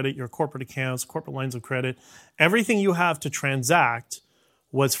lines of credit, your corporate accounts, corporate lines of credit. Everything you have to transact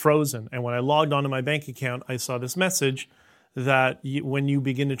was frozen. And when I logged onto my bank account, I saw this message that when you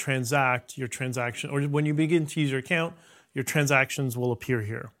begin to transact your transaction, or when you begin to use your account, your transactions will appear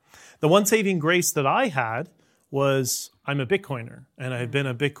here. The one saving grace that I had was I'm a Bitcoiner, and I've been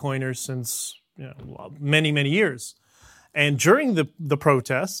a Bitcoiner since many, many years. And during the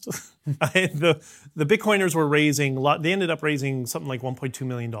protest, the Bitcoiners were raising, they ended up raising something like $1.2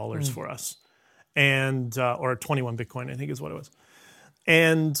 million for us, and or 21 Bitcoin, I think is what it was.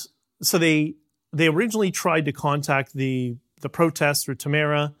 And so they originally tried to contact the protest through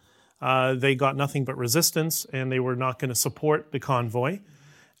Tamara. They got nothing but resistance, and they were not going to support the convoy.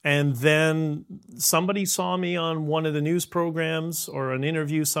 And then somebody saw me on one of the news programs or an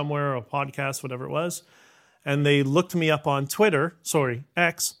interview somewhere, or a podcast, whatever it was, and they looked me up on Twitter,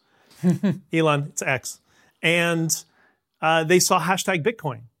 X, Elon, it's X, And they saw hashtag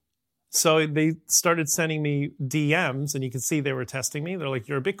Bitcoin. So they started sending me DMs, and you could see they were testing me. They're like,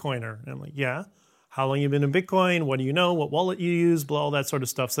 "You're a Bitcoiner." And I'm like, "Yeah. How long you been in Bitcoin? What do you know? What wallet you use? Blah, all that sort of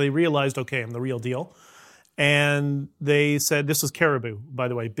stuff." So they realized, okay, I'm the real deal. And they said, this was Caribou, by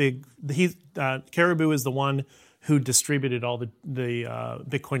the way. Caribou is the one who distributed all the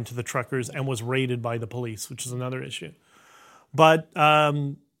Bitcoin to the truckers and was raided by the police, which is another issue. But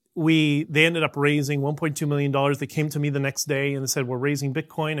they ended up raising $1.2 million. They came to me the next day and they said, "We're raising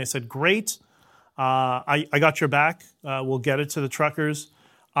Bitcoin." I said, "Great. I got your back. We'll get it to the truckers."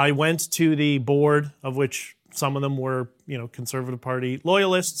 I went to the board, of which some of them were, Conservative Party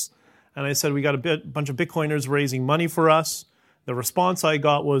loyalists, and I said, "We got a bunch of Bitcoiners raising money for us." The response I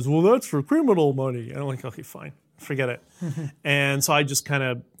got was, "Well, that's for criminal money." And I'm like, "Okay, fine, forget it." And so I just kind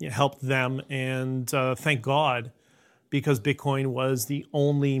of helped them, and thank God, because Bitcoin was the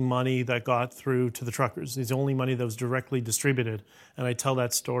only money that got through to the truckers. It's the only money that was directly distributed, and I tell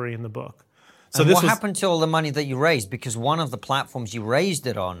that story in the book. So what happened to all the money that you raised? Because one of the platforms you raised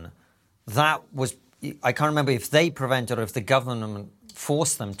it on, that was, I can't remember if they prevented or if the government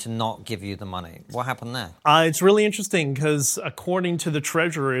forced them to not give you the money. What happened there? It's really interesting because according to the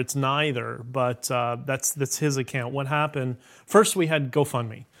treasurer, it's neither, but that's his account. What happened? First, we had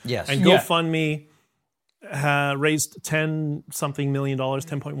GoFundMe. Yes. And GoFundMe raised $10-something million,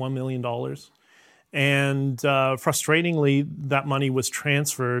 $10.1 million. And frustratingly, that money was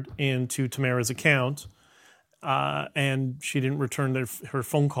transferred into Tamara's account, and she didn't return their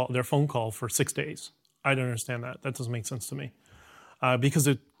phone call for 6 days. I don't understand that. That doesn't make sense to me, because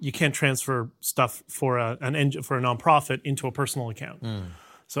you can't transfer stuff for a nonprofit into a personal account.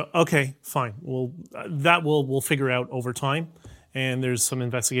 So okay, fine. We'll figure out over time, and there's some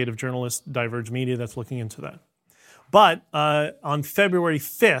investigative journalists, Diverge Media, that's looking into that. But on February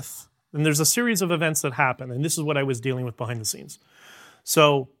 5th. And there's a series of events that happen, and this is what I was dealing with behind the scenes.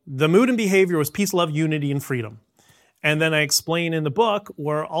 So the mood and behavior was peace, love, unity, and freedom. And then I explain in the book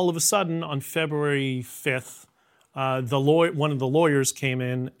where all of a sudden on February 5th, one of the lawyers came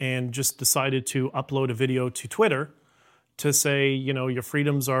in and just decided to upload a video to Twitter to say, your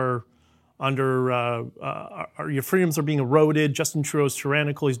freedoms are your freedoms are being eroded. Justin Trudeau's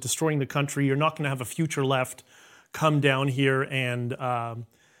tyrannical. He's destroying the country. You're not going to have a future left. Come down here and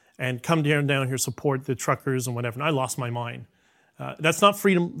come down here, support the truckers and whatever. And I lost my mind. That's not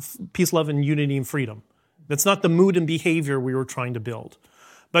freedom, peace, love, and unity and freedom. That's not the mood and behavior we were trying to build.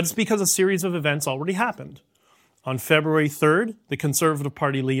 But it's because a series of events already happened. On February 3rd, the Conservative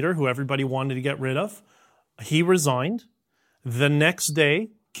Party leader, who everybody wanted to get rid of, he resigned. The next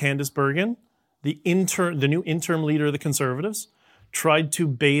day, Candice Bergen, the new interim leader of the Conservatives, tried to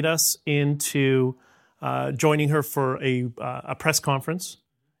bait us into joining her for a press conference.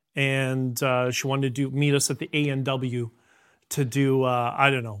 And she wanted to meet us at the ANW to do, I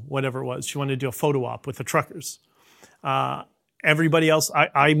don't know, whatever it was. She wanted to do a photo op with the truckers. Everybody else,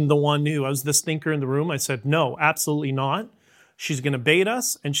 I'm the one who, I was the stinker in the room. I said, no, absolutely not. She's going to bait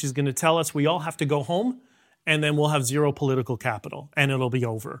us, and she's going to tell us we all have to go home, and then we'll have zero political capital, and it'll be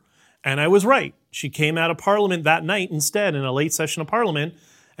over. And I was right. She came out of Parliament that night instead, in a late session of Parliament,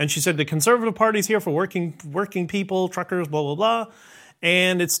 and she said, the Conservative Party's here for working people, truckers, blah, blah, blah.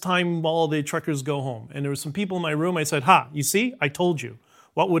 And it's time all the truckers go home. And there were some people in my room. I said, you see, I told you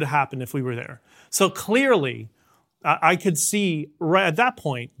what would have happened if we were there. So clearly, I could see right at that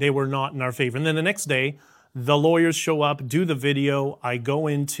point, they were not in our favor. And then the next day, the lawyers show up, do the video. I go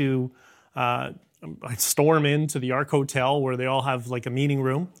into, I storm into the Ark Hotel where they all have like a meeting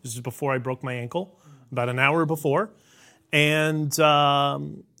room. This is before I broke my ankle, about an hour before. And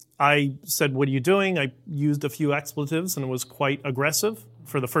I said, what are you doing? I used a few expletives and it was quite aggressive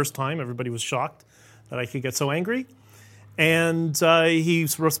for the first time. Everybody was shocked that I could get so angry. And he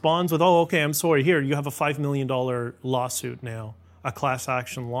responds with, oh, okay, I'm sorry. Here, you have a $5 million lawsuit now, a class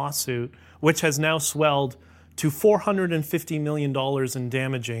action lawsuit, which has now swelled to $450 million in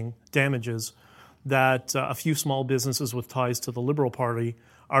damages that a few small businesses with ties to the Liberal Party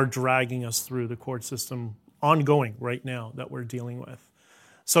are dragging us through the court system ongoing right now that we're dealing with.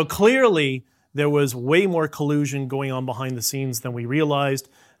 So clearly, there was way more collusion going on behind the scenes than we realized.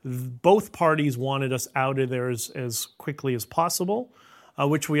 Both parties wanted us out of there as quickly as possible,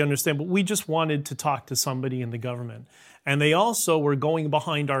 which we understand, but we just wanted to talk to somebody in the government. And they also were going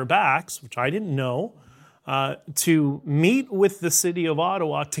behind our backs, which I didn't know, to meet with the city of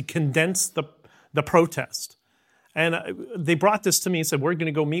Ottawa to condense the protest. And they brought this to me and said, we're going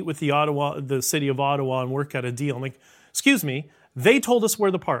to go meet with the city of Ottawa and work out a deal. I'm like, excuse me, they told us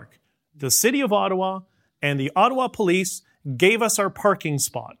where to park. The city of Ottawa and the Ottawa police gave us our parking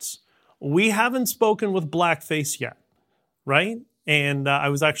spots. we haven't spoken with blackface yet, right? And I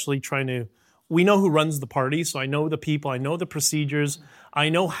was actually we know who runs the party, so I know the people, I know the procedures, I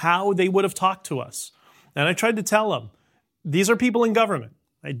know how they would have talked to us. And I tried to tell them, these are people in government.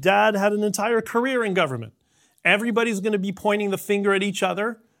 My dad had an entire career in government. Everybody's going to be pointing the finger at each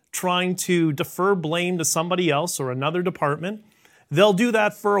other, trying to defer blame to somebody else or another department. They'll do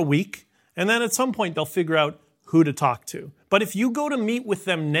that for a week, and then at some point they'll figure out who to talk to. But if you go to meet with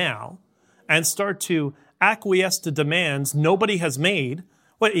them now and start to acquiesce to demands nobody has made,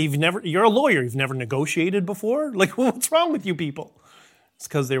 you're a lawyer, you've never negotiated before? Like, what's wrong with you people? It's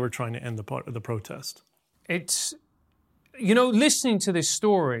because they were trying to end the protest. It's, listening to this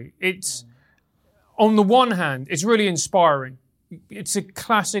story, it's, on the one hand, it's really inspiring. It's a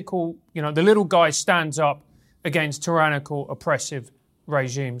classical, the little guy stands up against tyrannical, oppressive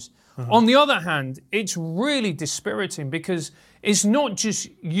regimes. On the other hand, it's really dispiriting because it's not just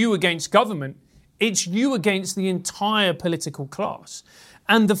you against government, it's you against the entire political class.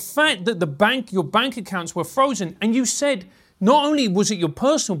 And the fact that your bank accounts were frozen, and you said not only was it your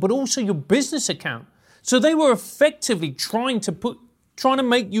personal, but also your business account. So they were effectively trying to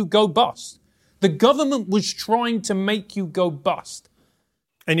make you go bust. The government was trying to make you go bust.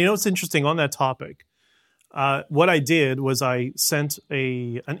 And what's interesting on that topic? What I did was I sent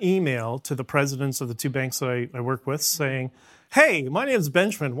an email to the presidents of the two banks that I work with saying, hey, my name is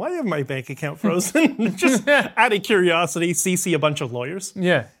Benjamin. Why do I have my bank account frozen? Just out of curiosity, CC a bunch of lawyers.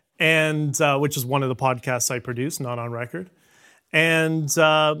 Yeah. And which is one of the podcasts I produce, not on record. And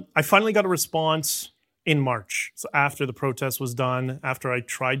I finally got a response in March. So after the protest was done, after I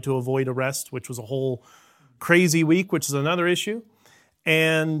tried to avoid arrest, which was a whole crazy week, which is another issue.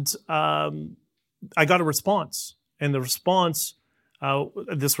 And I got a response. And the response,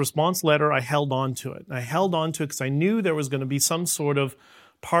 this response letter, I held on to it. I held on to it because I knew there was going to be some sort of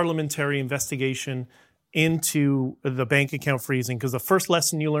parliamentary investigation into the bank account freezing. Because the first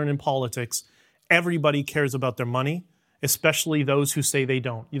lesson you learn in politics, everybody cares about their money, especially those who say they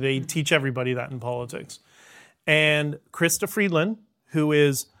don't. They teach everybody that in politics. And Krista Friedland, who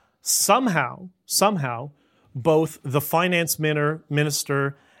is somehow, both the finance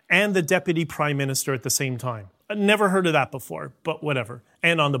minister and the deputy prime minister at the same time. I'd never heard of that before, but whatever.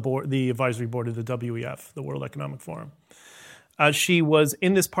 And on the board, the advisory board of the WEF, the World Economic Forum. She was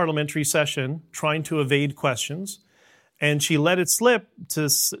in this parliamentary session trying to evade questions, and she let it slip to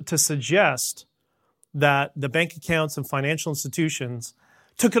suggest that the bank accounts and financial institutions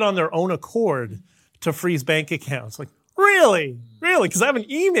took it on their own accord to freeze bank accounts. Like, really? Really? Because I have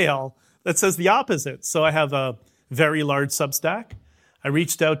an email that says the opposite. So I have a very large Substack. I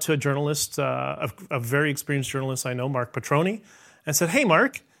reached out to a journalist, a very experienced journalist I know, Mark Petroni, and said, hey,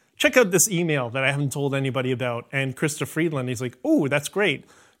 Mark, check out this email that I haven't told anybody about. And Krista Friedland, he's like, oh, that's great.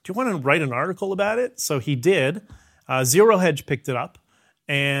 Do you want to write an article about it? So he did. Zero Hedge picked it up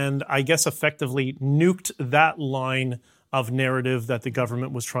and I guess effectively nuked that line of narrative that the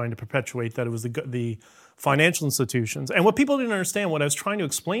government was trying to perpetuate, that it was the financial institutions. And what people didn't understand, what I was trying to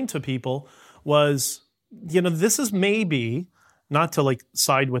explain to people was, this is maybe not to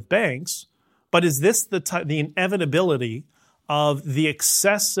side with banks, but is this the inevitability of the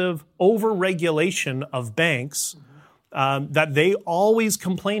excessive overregulation of banks that they always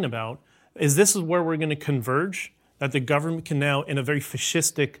complain about? Is this where we're going to converge? That the government can now, in a very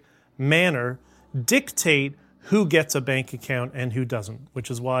fascistic manner, dictate who gets a bank account and who doesn't, which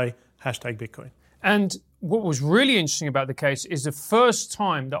is why #Bitcoin. And what was really interesting about the case is the first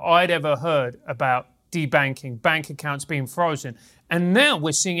time that I'd ever heard about debanking, bank accounts being frozen. And now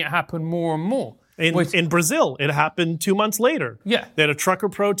we're seeing it happen more and more. In Brazil, it happened 2 months later. Yeah. They had a trucker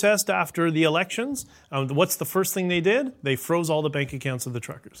protest after the elections. What's the first thing they did? They froze all the bank accounts of the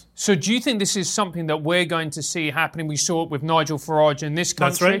truckers. So do you think this is something that we're going to see happening? We saw it with Nigel Farage in this country.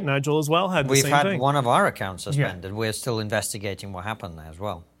 That's right. Nigel as well had the same thing. We've had one of our accounts suspended. Yeah. We're still investigating what happened there as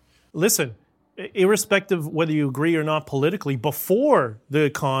well. Listen, irrespective whether you agree or not politically, before the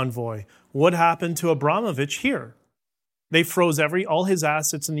convoy, what happened to Abramovich here? They froze all his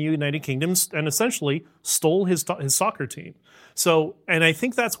assets in the United Kingdom and essentially stole his soccer team. So, and I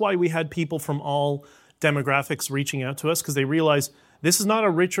think that's why we had people from all demographics reaching out to us, because they realized this is not a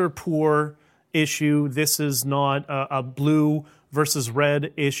rich or poor issue. This is not a blue versus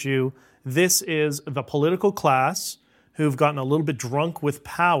red issue. This is the political class who've gotten a little bit drunk with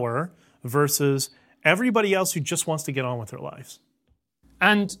power versus everybody else who just wants to get on with their lives.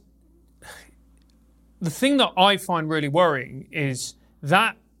 And the thing that I find really worrying is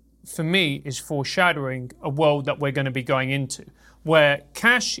that, for me, is foreshadowing a world that we're going to be going into, where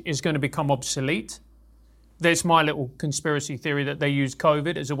cash is going to become obsolete. That's my little conspiracy theory that they use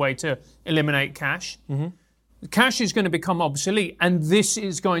COVID as a way to eliminate cash. Cash is going to become obsolete, and this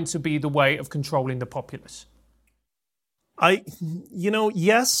is going to be the way of controlling the populace.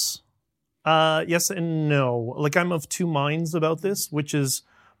 Yes. Yes and no. Like, I'm of two minds about this, which is,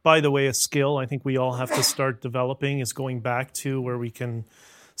 by the way, a skill I think we all have to start developing, is going back to where we can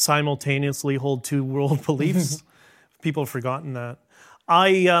simultaneously hold two world beliefs. People have forgotten that.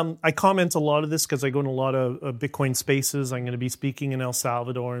 I comment a lot of this because I go in a lot of Bitcoin spaces. I'm going to be speaking in El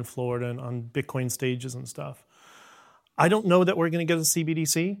Salvador and Florida and on Bitcoin stages and stuff. I don't know that we're going to get a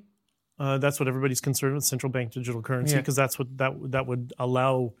CBDC. That's what everybody's concerned with, central bank digital currency, because that's what that would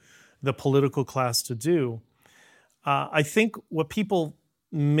allow the political class to do. I think what people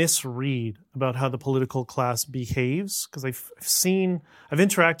misread about how the political class behaves, because I've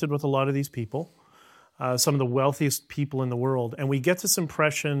interacted with a lot of these people, some of the wealthiest people in the world, and we get this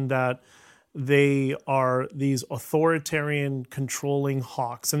impression that they are these authoritarian, controlling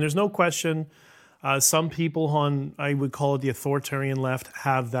hawks. And there's no question some people on, I would call it the authoritarian left,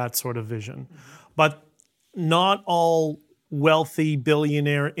 have that sort of vision. But not all wealthy,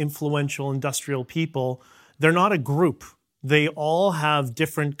 billionaire, influential, industrial people, they're not a group. They all have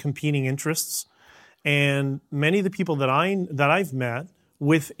different competing interests. And many of the people that I've met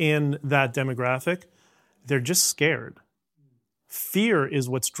within that demographic, they're just scared. Fear is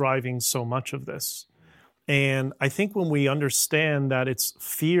what's driving so much of this. And I think when we understand that it's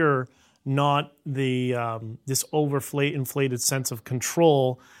fear, not the this inflated sense of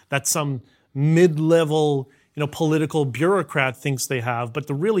control that some mid-level political bureaucrat thinks they have, but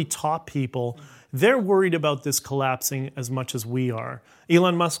the really top people, they're worried about this collapsing as much as we are.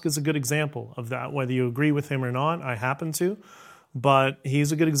 Elon Musk is a good example of that. Whether you agree with him or not, I happen to, but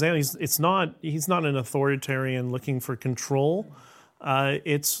he's a good example. He's not an authoritarian looking for control.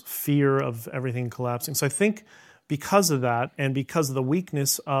 It's fear of everything collapsing. So I think because of that, and because of the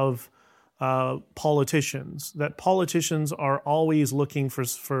weakness of politicians, that politicians are always looking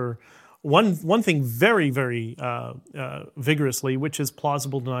for one thing very, very vigorously, which is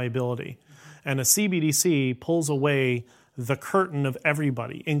plausible deniability. And a CBDC pulls away the curtain of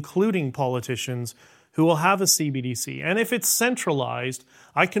everybody, including politicians, who will have a CBDC. And if it's centralized,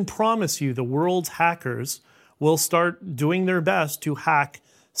 I can promise you the world's hackers will start doing their best to hack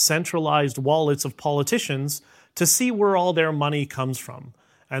centralized wallets of politicians to see where all their money comes from.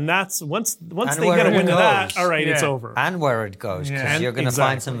 And that's once they get a wind of that, all right, it's over. And where it goes, because you're going to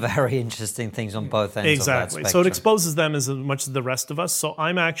find some very interesting things on both ends of that spectrum. So it exposes them as much as the rest of us. So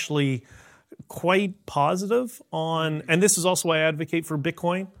I'm actually quite positive on, and this is also why I advocate for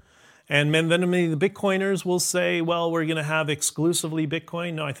Bitcoin. And then many of the Bitcoiners will say, well, we're going to have exclusively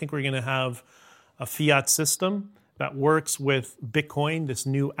Bitcoin. No, I think we're going to have a fiat system that works with Bitcoin, this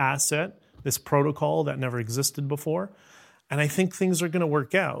new asset, this protocol that never existed before. And I think things are going to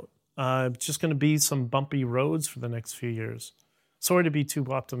work out. It's just going to be some bumpy roads for the next few years. Sorry to be too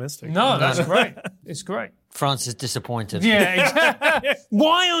optimistic. No, that's great. It's great. France is disappointed. Yeah, exactly.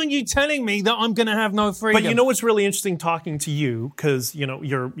 Why aren't you telling me that I'm going to have no freedom? But you know what's really interesting talking to you, because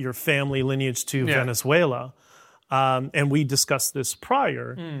your family lineage to Venezuela, and we discussed this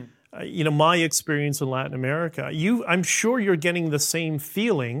prior. My experience in Latin America, I'm sure you're getting the same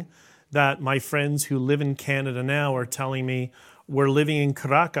feeling that my friends who live in Canada now are telling me were living in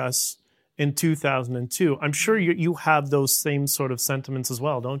Caracas in 2002. I'm sure you have those same sort of sentiments as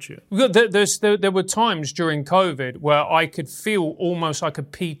well, don't you? There were times during COVID where I could feel almost like a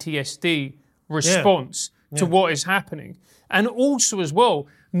PTSD response to what is happening. And also as well,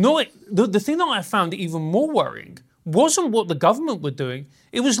 the thing that I found even more worrying wasn't what the government were doing.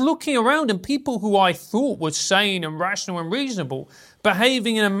 It was looking around and people who I thought were sane and rational and reasonable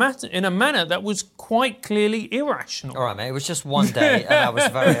behaving in a manner that was quite clearly irrational. All right, mate. It was just one day, and I was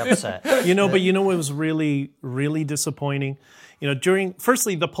very upset. But what was really, really disappointing?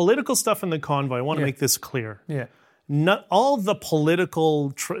 Firstly, the political stuff in the convoy. I want to make this clear. Yeah. Not all the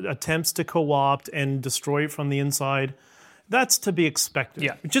political attempts to co-opt and destroy it from the inside. That's to be expected.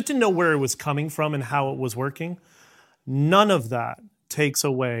 Yeah. We just didn't know where it was coming from and how it was working. None of that takes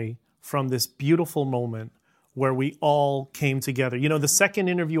away from this beautiful moment where we all came together. The second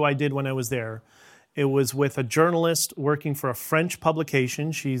interview I did when I was there, it was with a journalist working for a French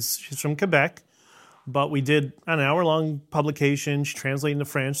publication. She's from Quebec, but we did an hour-long publication. She translated into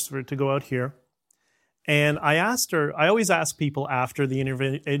French for it to go out here. And I asked her, I always ask people after the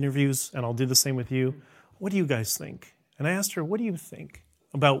interviews, and I'll do the same with you, what do you guys think? And I asked her, what do you think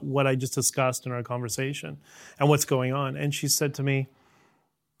about what I just discussed in our conversation and what's going on? And she said to me,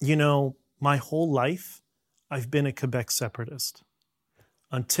 my whole life, I've been a Quebec separatist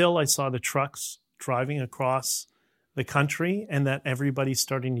until I saw the trucks driving across the country and that everybody's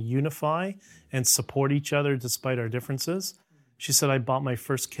starting to unify and support each other despite our differences. She said, I bought my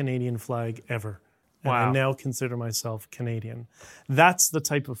first Canadian flag ever. And I Wow. now consider myself Canadian. That's the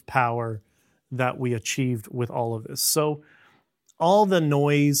type of power that we achieved with all of this. So all the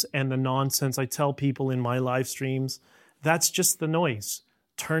noise and the nonsense, I tell people in my live streams, that's just the noise.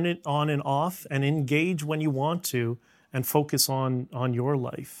 Turn it on and off and engage when you want to and focus on your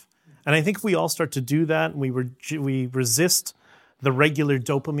life. And I think if we all start to do that, and we resist the regular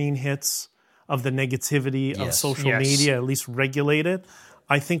dopamine hits of the negativity of social Yes. media, at least regulate it,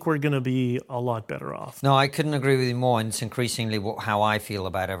 I think we're going to be a lot better off. No, I couldn't agree with you more, and it's increasingly how I feel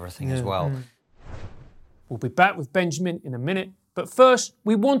about everything as well. We'll be back with Benjamin in a minute. But first,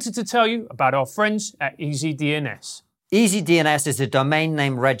 we wanted to tell you about our friends at EasyDNS. EasyDNS is a domain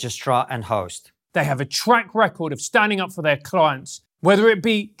name registrar and host. They have a track record of standing up for their clients, whether it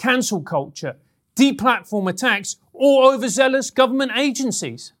be cancel culture, deplatform attacks, or overzealous government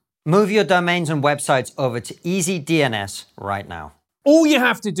agencies. Move your domains and websites over to EasyDNS right now. All you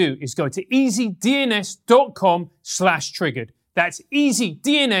have to do is go to easydns.com/triggered. That's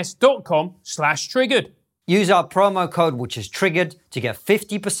easydns.com/triggered. Use our promo code, which is triggered, to get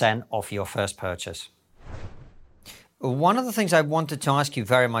 50% off your first purchase. One of the things I wanted to ask you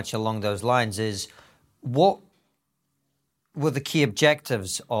very much along those lines is, what were the key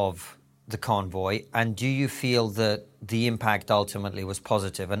objectives of the convoy, and do you feel that the impact ultimately was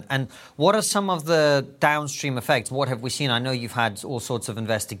positive? And what are some of the downstream effects? What have we seen? I know you've had all sorts of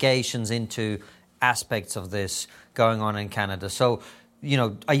investigations into aspects of this going on in Canada. So,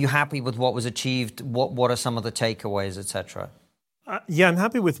 are you happy with what was achieved? What are some of the takeaways, etc.? Yeah, I'm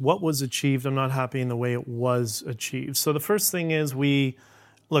happy with what was achieved. I'm not happy in the way it was achieved. So the first thing is we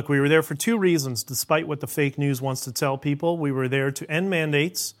were there for two reasons, despite what the fake news wants to tell people. We were there to end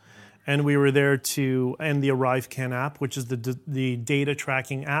mandates, and we were there to end the ArriveCan app, which is the data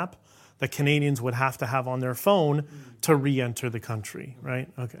tracking app that Canadians would have to have on their phone to re-enter the country, right?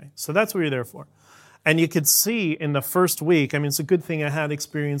 Okay, so that's what we were there for. And you could see in the first week, it's a good thing I had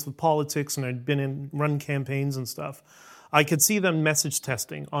experience with politics and I'd run campaigns and stuff. I could see them message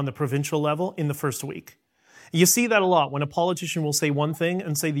testing on the provincial level in the first week. You see that a lot. When a politician will say one thing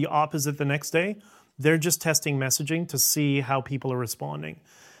and say the opposite the next day, they're just testing messaging to see how people are responding.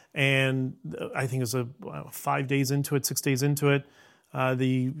 And I think it was 5 days into it, 6 days into it,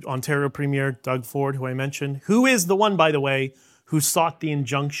 the Ontario Premier, Doug Ford, who I mentioned, who is the one, by the way, who sought the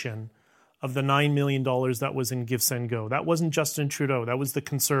injunction of the $9 million that was in Give, Send, Go. That wasn't Justin Trudeau. That was the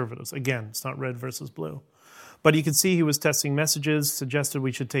Conservatives. Again, it's not red versus blue. But you could see he was testing messages, suggested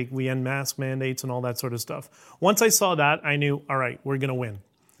we end mask mandates and all that sort of stuff. Once I saw that, I knew, all right, we're going to win.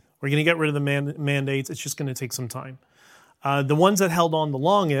 We're going to get rid of the mandates. It's just going to take some time. The ones that held on the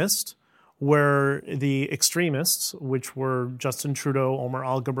longest were the extremists, which were Justin Trudeau, Omar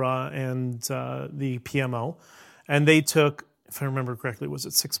Al-Gabra, and the PMO. And they took, if I remember correctly, was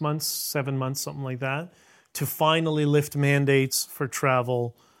it 6 months, 7 months, something like that, to finally lift mandates for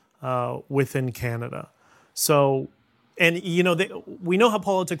travel within Canada. So, and we know how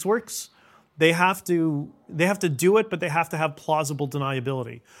politics works. They have to do it, but they have to have plausible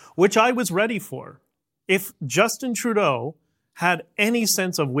deniability, which I was ready for. If Justin Trudeau had any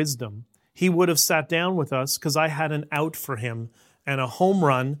sense of wisdom, he would have sat down with us because I had an out for him and a home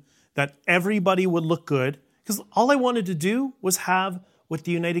run that everybody would look good. Because all I wanted to do was have what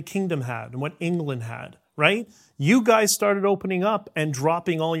the United Kingdom had and what England had, right? You guys started opening up and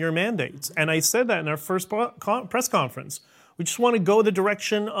dropping all your mandates. And I said that in our first press conference. We just want to go the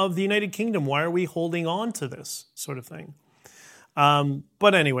direction of the United Kingdom. Why are we holding on to this sort of thing?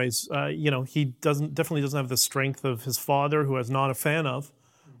 But anyways, he definitely doesn't have the strength of his father, who I was not a fan of.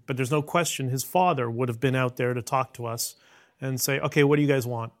 But there's no question his father would have been out there to talk to us and say, okay, what do you guys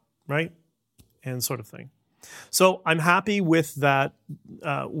want, right? And sort of thing. So I'm happy with that.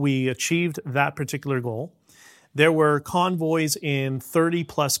 We achieved that particular goal. There were convoys in 30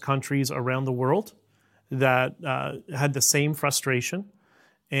 plus countries around the world that had the same frustration.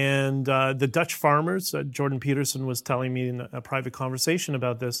 And the Dutch farmers, Jordan Peterson was telling me in a private conversation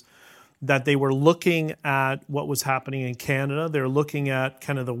about this, that they were looking at what was happening in Canada. They're looking at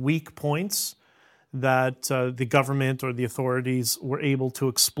kind of the weak points that the government or the authorities were able to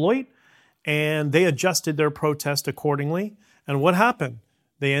exploit, and they adjusted their protest accordingly. And what happened?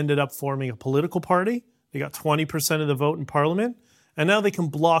 They ended up forming a political party. They got 20% of the vote in Parliament, and now they can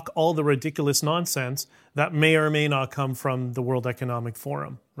block all the ridiculous nonsense that may or may not come from the World Economic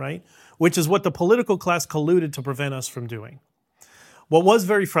Forum, right? Which is what the political class colluded to prevent us from doing. What was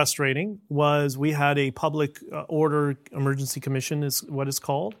very frustrating was we had a public order emergency commission, is what it's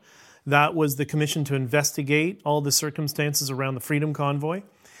called, That was the commission to investigate all the circumstances around the Freedom Convoy.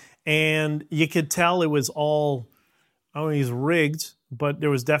 And you could tell it was all, I don't know, he's rigged, but there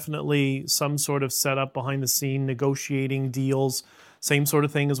was definitely some sort of setup behind the scene, negotiating deals, same sort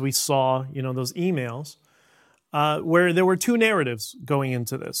of thing as we saw, those emails, where there were two narratives going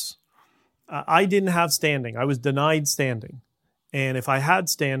into this. I didn't have standing. I was denied standing. And if I had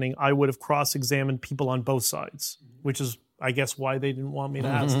standing, I would have cross-examined people on both sides, which is, I guess, why they didn't want me to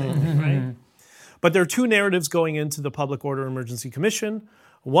have standing, right? But there are two narratives going into the Public Order Emergency Commission.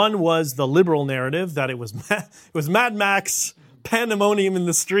 One was the liberal narrative that it was Mad Max, pandemonium in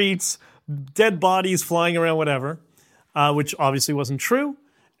the streets, dead bodies flying around, whatever, which obviously wasn't true.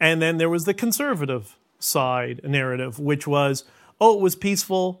 And then there was the conservative side narrative, which was, it was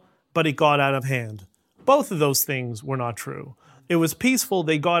peaceful, but it got out of hand. Both of those things were not true. It was peaceful,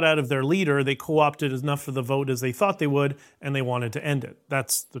 they got out of their leader, they co-opted enough of the vote as they thought they would, and they wanted to end it.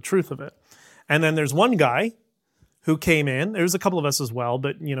 That's the truth of it. And then there's one guy who came in, there's a couple of us as well,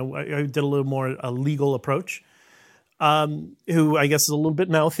 but I did a little more a legal approach, who I guess is a little bit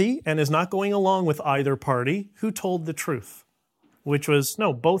mouthy and is not going along with either party, who told the truth, which was,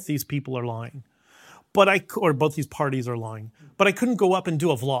 no, both these people are lying. Or both these parties are lying. But I couldn't go up and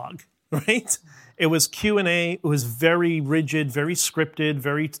do a vlog, right? It was Q&A. It was very rigid, very scripted,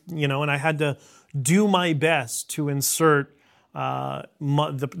 and I had to do my best to insert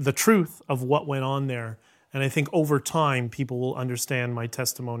the truth of what went on there. And I think over time, people will understand my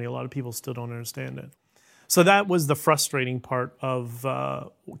testimony. A lot of people still don't understand it. So that was the frustrating part of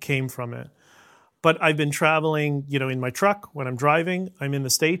what came from it. But I've been traveling, in my truck when I'm driving. I'm in the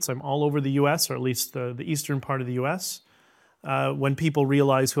States. I'm all over the U.S., or at least the eastern part of the U.S. When people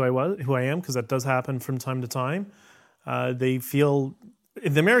realize who I am, because that does happen from time to time, they feel,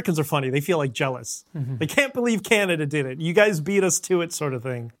 the Americans are funny. They feel like jealous. Mm-hmm. They can't believe Canada did it. You guys beat us to it, sort of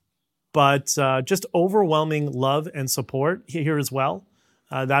thing. But just overwhelming love and support here as well.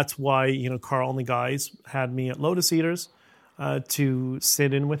 That's why, Carl and the guys had me at Lotus Eaters to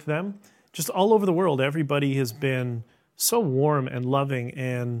sit in with them. Just all over the world, everybody has been so warm and loving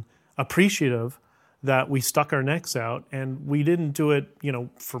and appreciative that we stuck our necks out, and we didn't do it,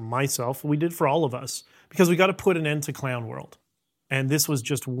 for myself. We did for all of us, because we got to put an end to Clown World. And this was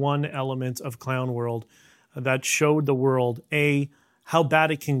just one element of Clown World that showed the world, how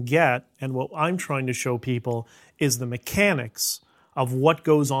bad it can get, and what I'm trying to show people is the mechanics of what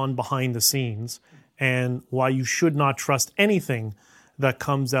goes on behind the scenes and why you should not trust anything that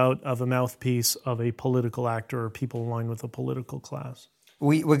comes out of a mouthpiece of a political actor or people aligned with a political class.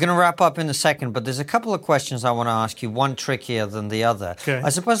 We're going to wrap up in a second, but there's a couple of questions I want to ask you, one trickier than the other. Okay. I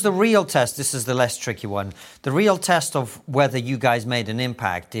suppose the real test, this is the less tricky one, the real test of whether you guys made an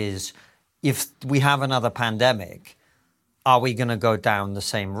impact is, if we have another pandemic, are we going to go down the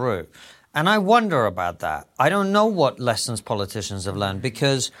same route? And I wonder about that. I don't know what lessons politicians have learned,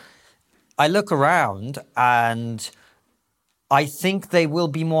 because I look around and I think they will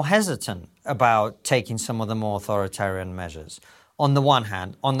be more hesitant about taking some of the more authoritarian measures, on the one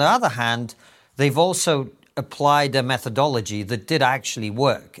hand. On the other hand, they've also applied a methodology that did actually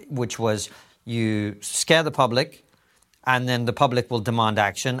work, which was you scare the public, and then the public will demand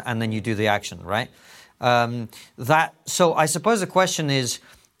action, and then you do the action, right? So I suppose the question is,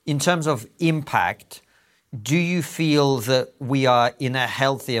 in terms of impact, do you feel that we are in a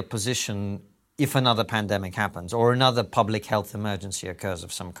healthier position if another pandemic happens or another public health emergency occurs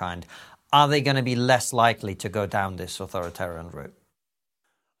of some kind? Are they going to be less likely to go down this authoritarian route?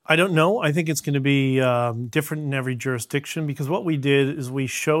 I don't know. I think it's going to be different in every jurisdiction, because what we did is we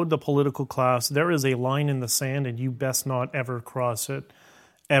showed the political class there is a line in the sand and you best not ever cross it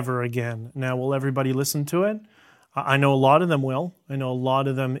ever again. Now, will everybody listen to it? I know a lot of them will. I know a lot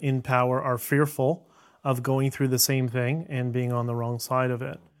of them in power are fearful of going through the same thing and being on the wrong side of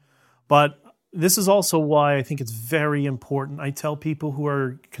it. But this is also why I think it's very important. I tell people who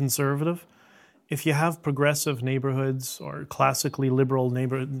are conservative, if you have progressive neighborhoods or classically liberal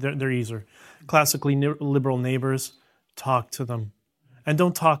neighborhoods, they're easier. Classically liberal neighbors, talk to them. And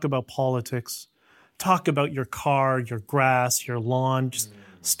don't talk about politics. Talk about your car, your grass, your lawn. Just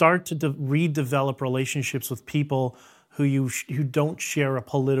start to redevelop relationships with people who don't share a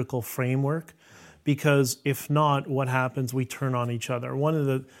political framework. Because if not, what happens? We turn on each other. One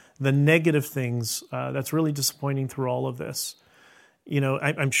of the negative things that's really disappointing through all of this,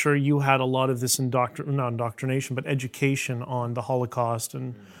 I'm sure you had a lot of this not indoctrination, but education on the Holocaust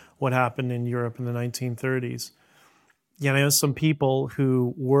and what happened in Europe in the 1930s. I know some people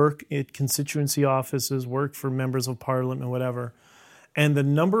who work at constituency offices, work for members of parliament and whatever, and the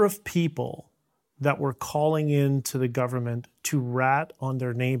number of people that were calling in to the government to rat on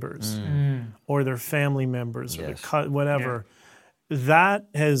their neighbors or their family members or whatever. That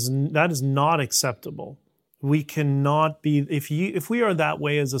is not acceptable. We cannot be, if we are that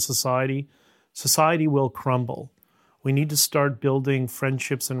way as a society, society will crumble. We need to start building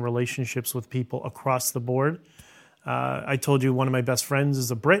friendships and relationships with people across the board. I told you one of my best friends is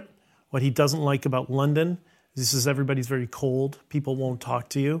a Brit. What he doesn't like about London is everybody's very cold. People won't talk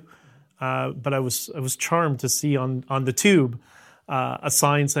to you. But I was charmed to see on the tube a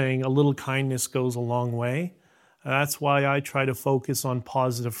sign saying a little kindness goes a long way. That's why I try to focus on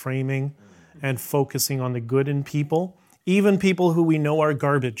positive framing and focusing on the good in people, even people who we know are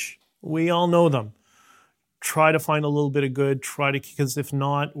garbage. We all know them. Try to find a little bit of good, because if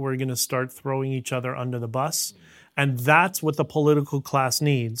not, we're going to start throwing each other under the bus. And that's what the political class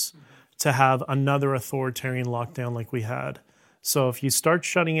needs, to have another authoritarian lockdown like we had. So if you start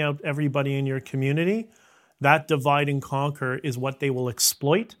shutting out everybody in your community, that divide and conquer is what they will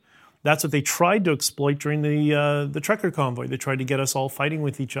exploit. That's what they tried to exploit during the trucker convoy. They tried to get us all fighting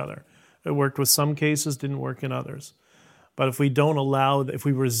with each other. It worked with some cases, didn't work in others. But if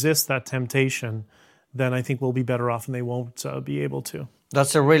we resist that temptation, then I think we'll be better off and they won't be able to.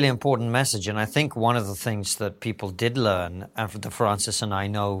 That's a really important message. And I think one of the things that people did learn, and Francis and I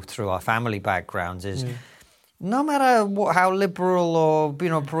know through our family backgrounds, is no matter how liberal or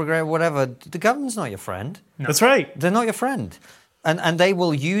progressive, whatever, the government's not your friend. No. That's right. They're not your friend. And they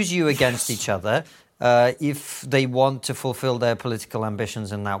will use you against each other if they want to fulfill their political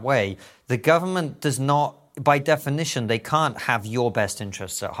ambitions in that way. The government does not, by definition, they can't have your best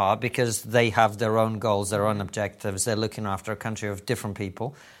interests at heart because they have their own goals, their own objectives. They're looking after a country of different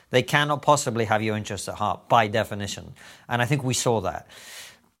people. They cannot possibly have your interests at heart, by definition. And I think we saw that.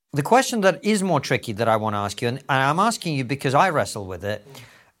 The question that is more tricky that I want to ask you, and I'm asking you because I wrestle with it,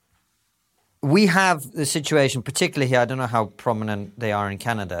 we have the situation, particularly here, I don't know how prominent they are in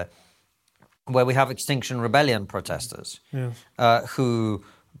Canada, where we have Extinction Rebellion protesters who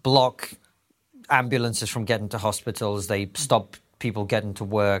block ambulances from getting to hospitals, they stop people getting to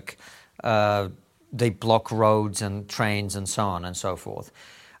work, they block roads and trains and so on and so forth.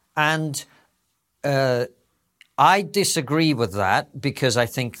 And I disagree with that because I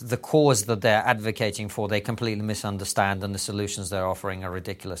think the cause that they're advocating for, they completely misunderstand and the solutions they're offering are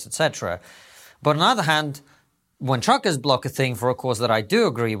ridiculous, etc. But on the other hand, when truckers block a thing for a cause that I do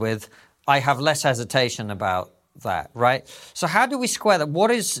agree with, I have less hesitation about that, right? So how do we square that?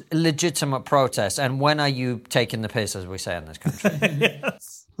 What is legitimate protest and when are you taking the piss, as we say in this country?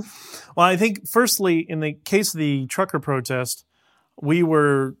 Yes. Well, I think firstly, in the case of the trucker protest, we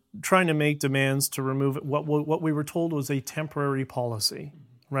were trying to make demands to remove what we were told was a temporary policy,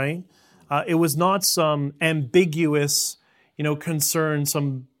 right? It was not some ambiguous, concern,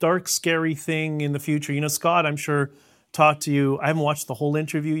 some dark, scary thing in the future. Scott, I'm sure, talked to you. I haven't watched the whole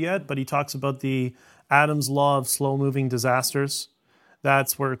interview yet, but he talks about the Adam's law of slow-moving disasters.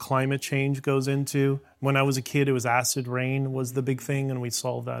 That's where climate change goes into. When I was a kid, it was acid rain was the big thing, and we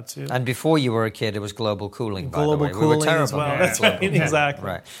solved that too. And before you were a kid, it was global cooling, by the way. Global cooling we were terrible as well. That's right, exactly.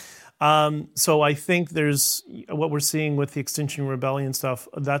 Right. So I think there's what we're seeing with the Extinction Rebellion stuff,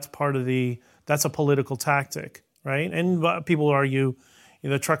 that's a political tactic, right? And people argue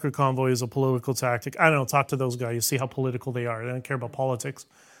the trucker convoy is a political tactic. I don't know, talk to those guys, you see how political they are. They don't care about politics.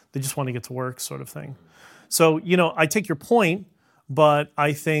 They just want to get to work, sort of thing. So, I take your point, but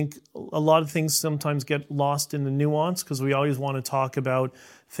I think a lot of things sometimes get lost in the nuance because we always want to talk about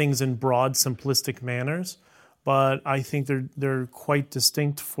things in broad, simplistic manners. But I think they're quite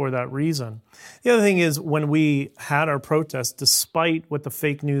distinct for that reason. The other thing is when we had our protest, despite what the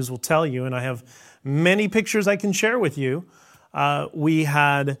fake news will tell you, and I have many pictures I can share with you, we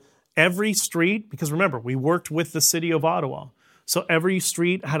had every street, because remember, we worked with the city of Ottawa. So every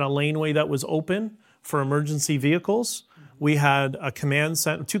street had a laneway that was open for emergency vehicles. We had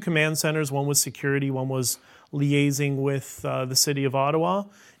two command centers. One was security, one was liaising with the city of Ottawa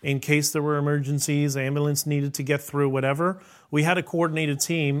in case there were emergencies, ambulance needed to get through, whatever. We had a coordinated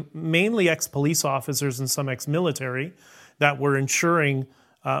team, mainly ex-police officers and some ex-military, that were ensuring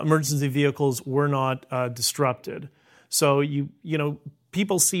emergency vehicles were not disrupted. So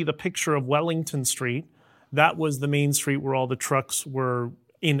people see the picture of Wellington Street. That was the main street where all the trucks were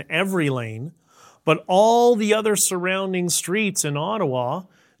in every lane. But all the other surrounding streets in Ottawa,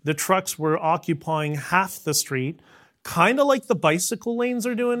 the trucks were occupying half the street, kind of like the bicycle lanes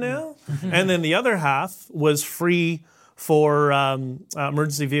are doing now. And then the other half was free for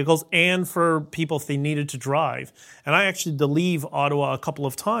emergency vehicles and for people if they needed to drive. And I actually had to leave Ottawa a couple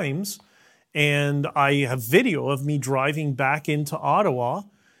of times, and I have video of me driving back into Ottawa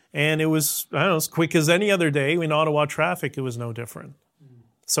And it was, I don't know, as quick as any other day. In Ottawa traffic, it was no different.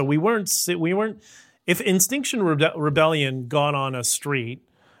 So we weren't, if Extinction Rebellion got on a street,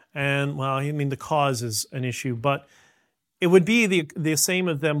 and, well, I mean, the cause is an issue, but it would be the same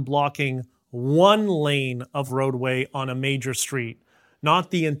as them blocking one lane of roadway on a major street,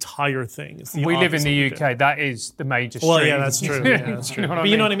 not the entire thing. We live in the UK. That is the major street. Well, yeah, that's true. Yeah, that's true. But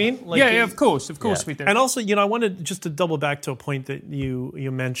you know what I mean? Like, yeah, of course we do. And also, I wanted just to double back to a point that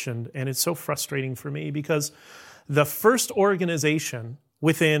you mentioned, and it's so frustrating for me because the first organization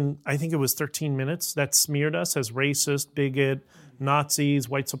within, I think it was 13 minutes, that smeared us as racist, bigot, Nazis,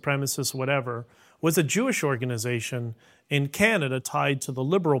 white supremacists, whatever, was a Jewish organization in Canada tied to the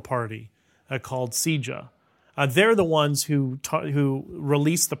Liberal Party called CIJA. They're the ones who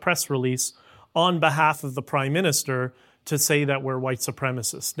released the press release on behalf of the Prime Minister to say that we're white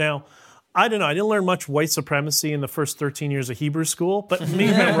supremacists. Now, I don't know. I didn't learn much white supremacy in the first 13 years of Hebrew school, but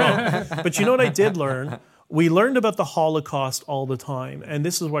maybe I'm wrong. But you know what I did learn? We learned about the Holocaust all the time. And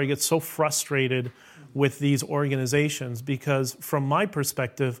this is where I get so frustrated with these organizations because from my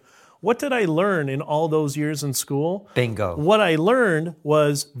perspective, what did I learn in all those years in school? Bingo. What I learned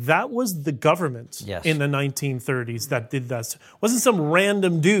was that was the government Yes. in the 1930s that did that. It wasn't some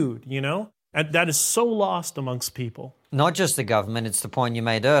random dude, And that is so lost amongst people. Not just the government, it's the point you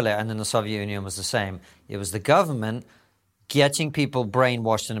made earlier, and then the Soviet Union was the same. It was the government getting people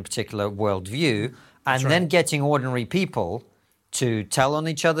brainwashed in a particular worldview, and then getting ordinary people to tell on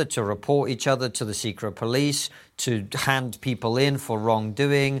each other, to report each other to the secret police, to hand people in for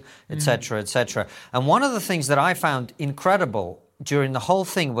wrongdoing, etc., etc. And one of the things that I found incredible during the whole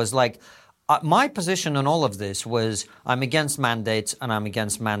thing was like, my position on all of this was I'm against mandates and I'm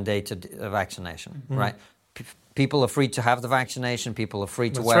against mandated vaccination, right? People are free to have the vaccination, people are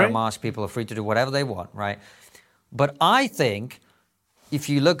free to wear a mask, people are free to do whatever they want, right? But I think, if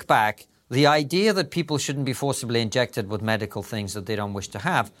you look back, the idea that people shouldn't be forcibly injected with medical things that they don't wish to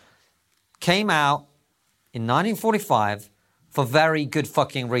have came out in 1945 for very good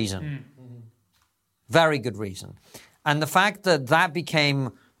fucking reason. Very good reason. And the fact that that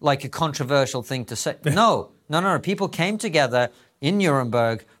became like a controversial thing to say, no. People came together in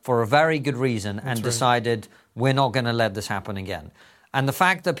Nuremberg for a very good reason and decided we're not going to let this happen again. And the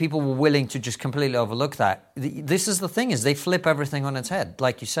fact that people were willing to just completely overlook that, this is the thing, is they flip everything on its head,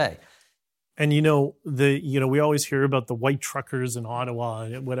 like you say. And we always hear about the white truckers in Ottawa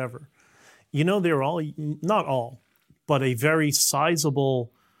and whatever. They're all, not all, but a very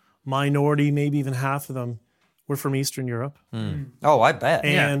sizable minority, maybe even half of them, were from Eastern Europe. Oh, I bet.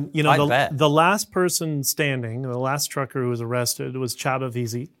 And the last person standing, the last trucker who was arrested was Csaba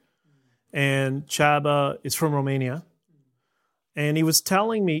Vizi. And Csaba is from Romania. And he was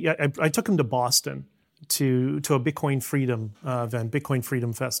telling me, I took him to Boston to a Bitcoin Freedom event, Bitcoin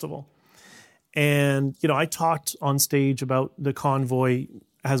Freedom Festival. And, I talked on stage about the convoy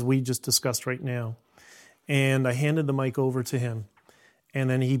as we just discussed right now. And I handed the mic over to him. And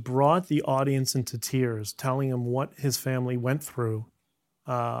then he brought the audience into tears, telling them what his family went through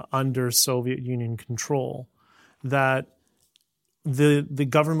under Soviet Union control, that the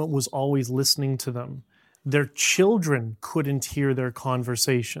government was always listening to them. Their children couldn't hear their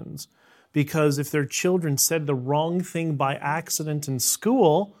conversations because if their children said the wrong thing by accident in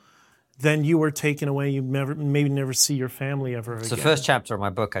school, then you were taken away. You maybe never see your family ever again. It's the first chapter of my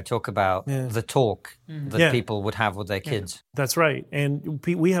book. I talk about the talk that people would have with their kids. That's right. And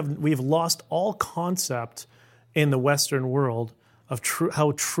we have lost all concept in the Western world of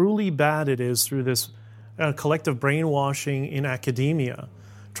how truly bad it is through this collective brainwashing in academia,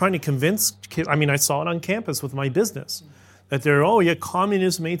 trying to convince kids. I mean, I saw it on campus with my business that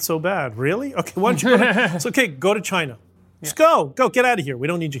communism ain't so bad. Really? Okay, why don't you it's okay, go to China. Just go, get out of here. We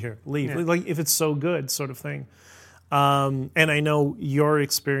don't need you here. Leave. Yeah. Like if it's so good, sort of thing. And I know your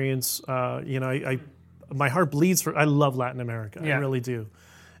experience. My heart bleeds for. I love Latin America. I really do,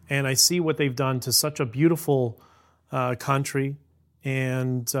 and I see what they've done to such a beautiful country,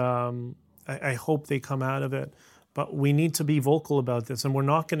 and I hope they come out of it. But we need to be vocal about this, and we're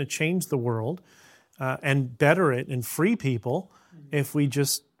not going to change the world and better it and free people if we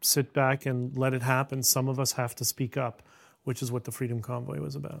just sit back and let it happen. Some of us have to speak up, which is what the Freedom Convoy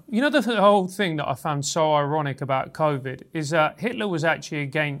was about. The whole thing that I found so ironic about COVID is that Hitler was actually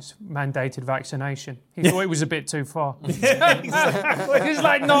against mandated vaccination. He thought it was a bit too far. Exactly. He's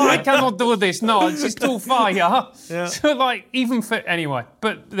like, no, I cannot do this. No, it's just too far, yeah? So even for, anyway,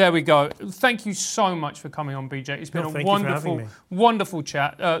 but there we go. Thank you so much for coming on, BJ. It's been a wonderful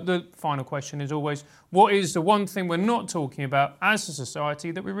chat. The final question is always, what is the one thing we're not talking about as a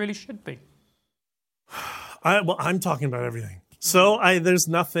society that we really should be? I'm talking about everything. So there's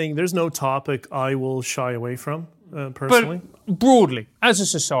no topic I will shy away from personally. But broadly, as a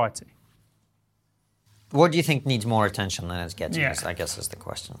society. What do you think needs more attention than it's getting? Yeah. I guess is the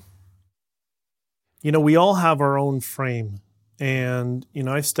question. We all have our own frame. And,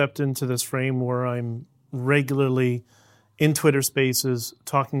 I've stepped into this frame where I'm regularly in Twitter spaces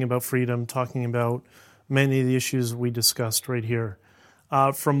talking about freedom, talking about many of the issues we discussed right here.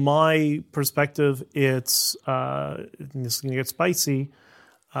 From my perspective, it's, this is going to get spicy,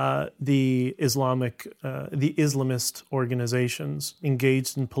 the Islamist organizations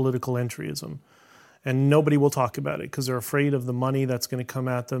engaged in political entryism. And nobody will talk about it because they're afraid of the money that's going to come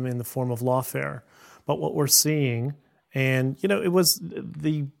at them in the form of lawfare. But what we're seeing, and it was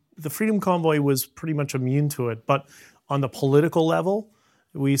the Freedom Convoy was pretty much immune to it. But on the political level,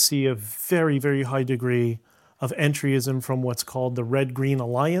 we see a very, very high degree of entryism from what's called the Red-Green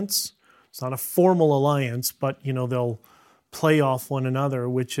Alliance. It's not a formal alliance, but they'll play off one another,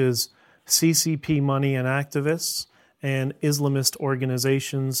 which is CCP money and activists and Islamist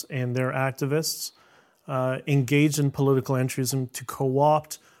organizations and their activists engaged in political entryism to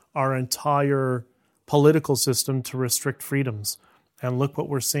co-opt our entire political system to restrict freedoms. And look what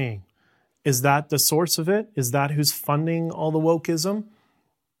we're seeing. Is that the source of it? Is that who's funding all the wokeism?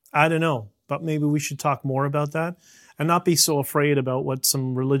 I don't know, but maybe we should talk more about that and not be so afraid about what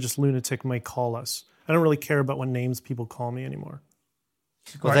some religious lunatic might call us. I don't really care about what names people call me anymore.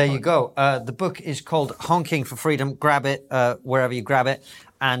 Well, there you go. The book is called Honking for Freedom. Grab it wherever you grab it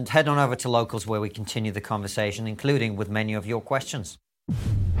and head on over to Locals where we continue the conversation, including with many of your questions.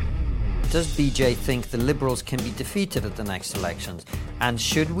 Does BJ think the Liberals can be defeated at the next elections? And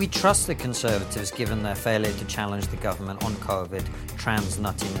should we trust the Conservatives given their failure to challenge the government on COVID, trans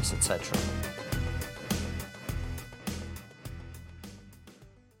nuttiness, etc.?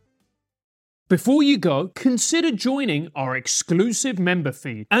 Before you go, consider joining our exclusive member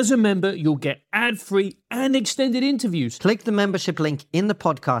feed. As a member, you'll get ad-free and extended interviews. Click the membership link in the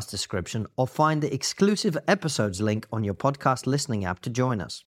podcast description or find the exclusive episodes link on your podcast listening app to join us.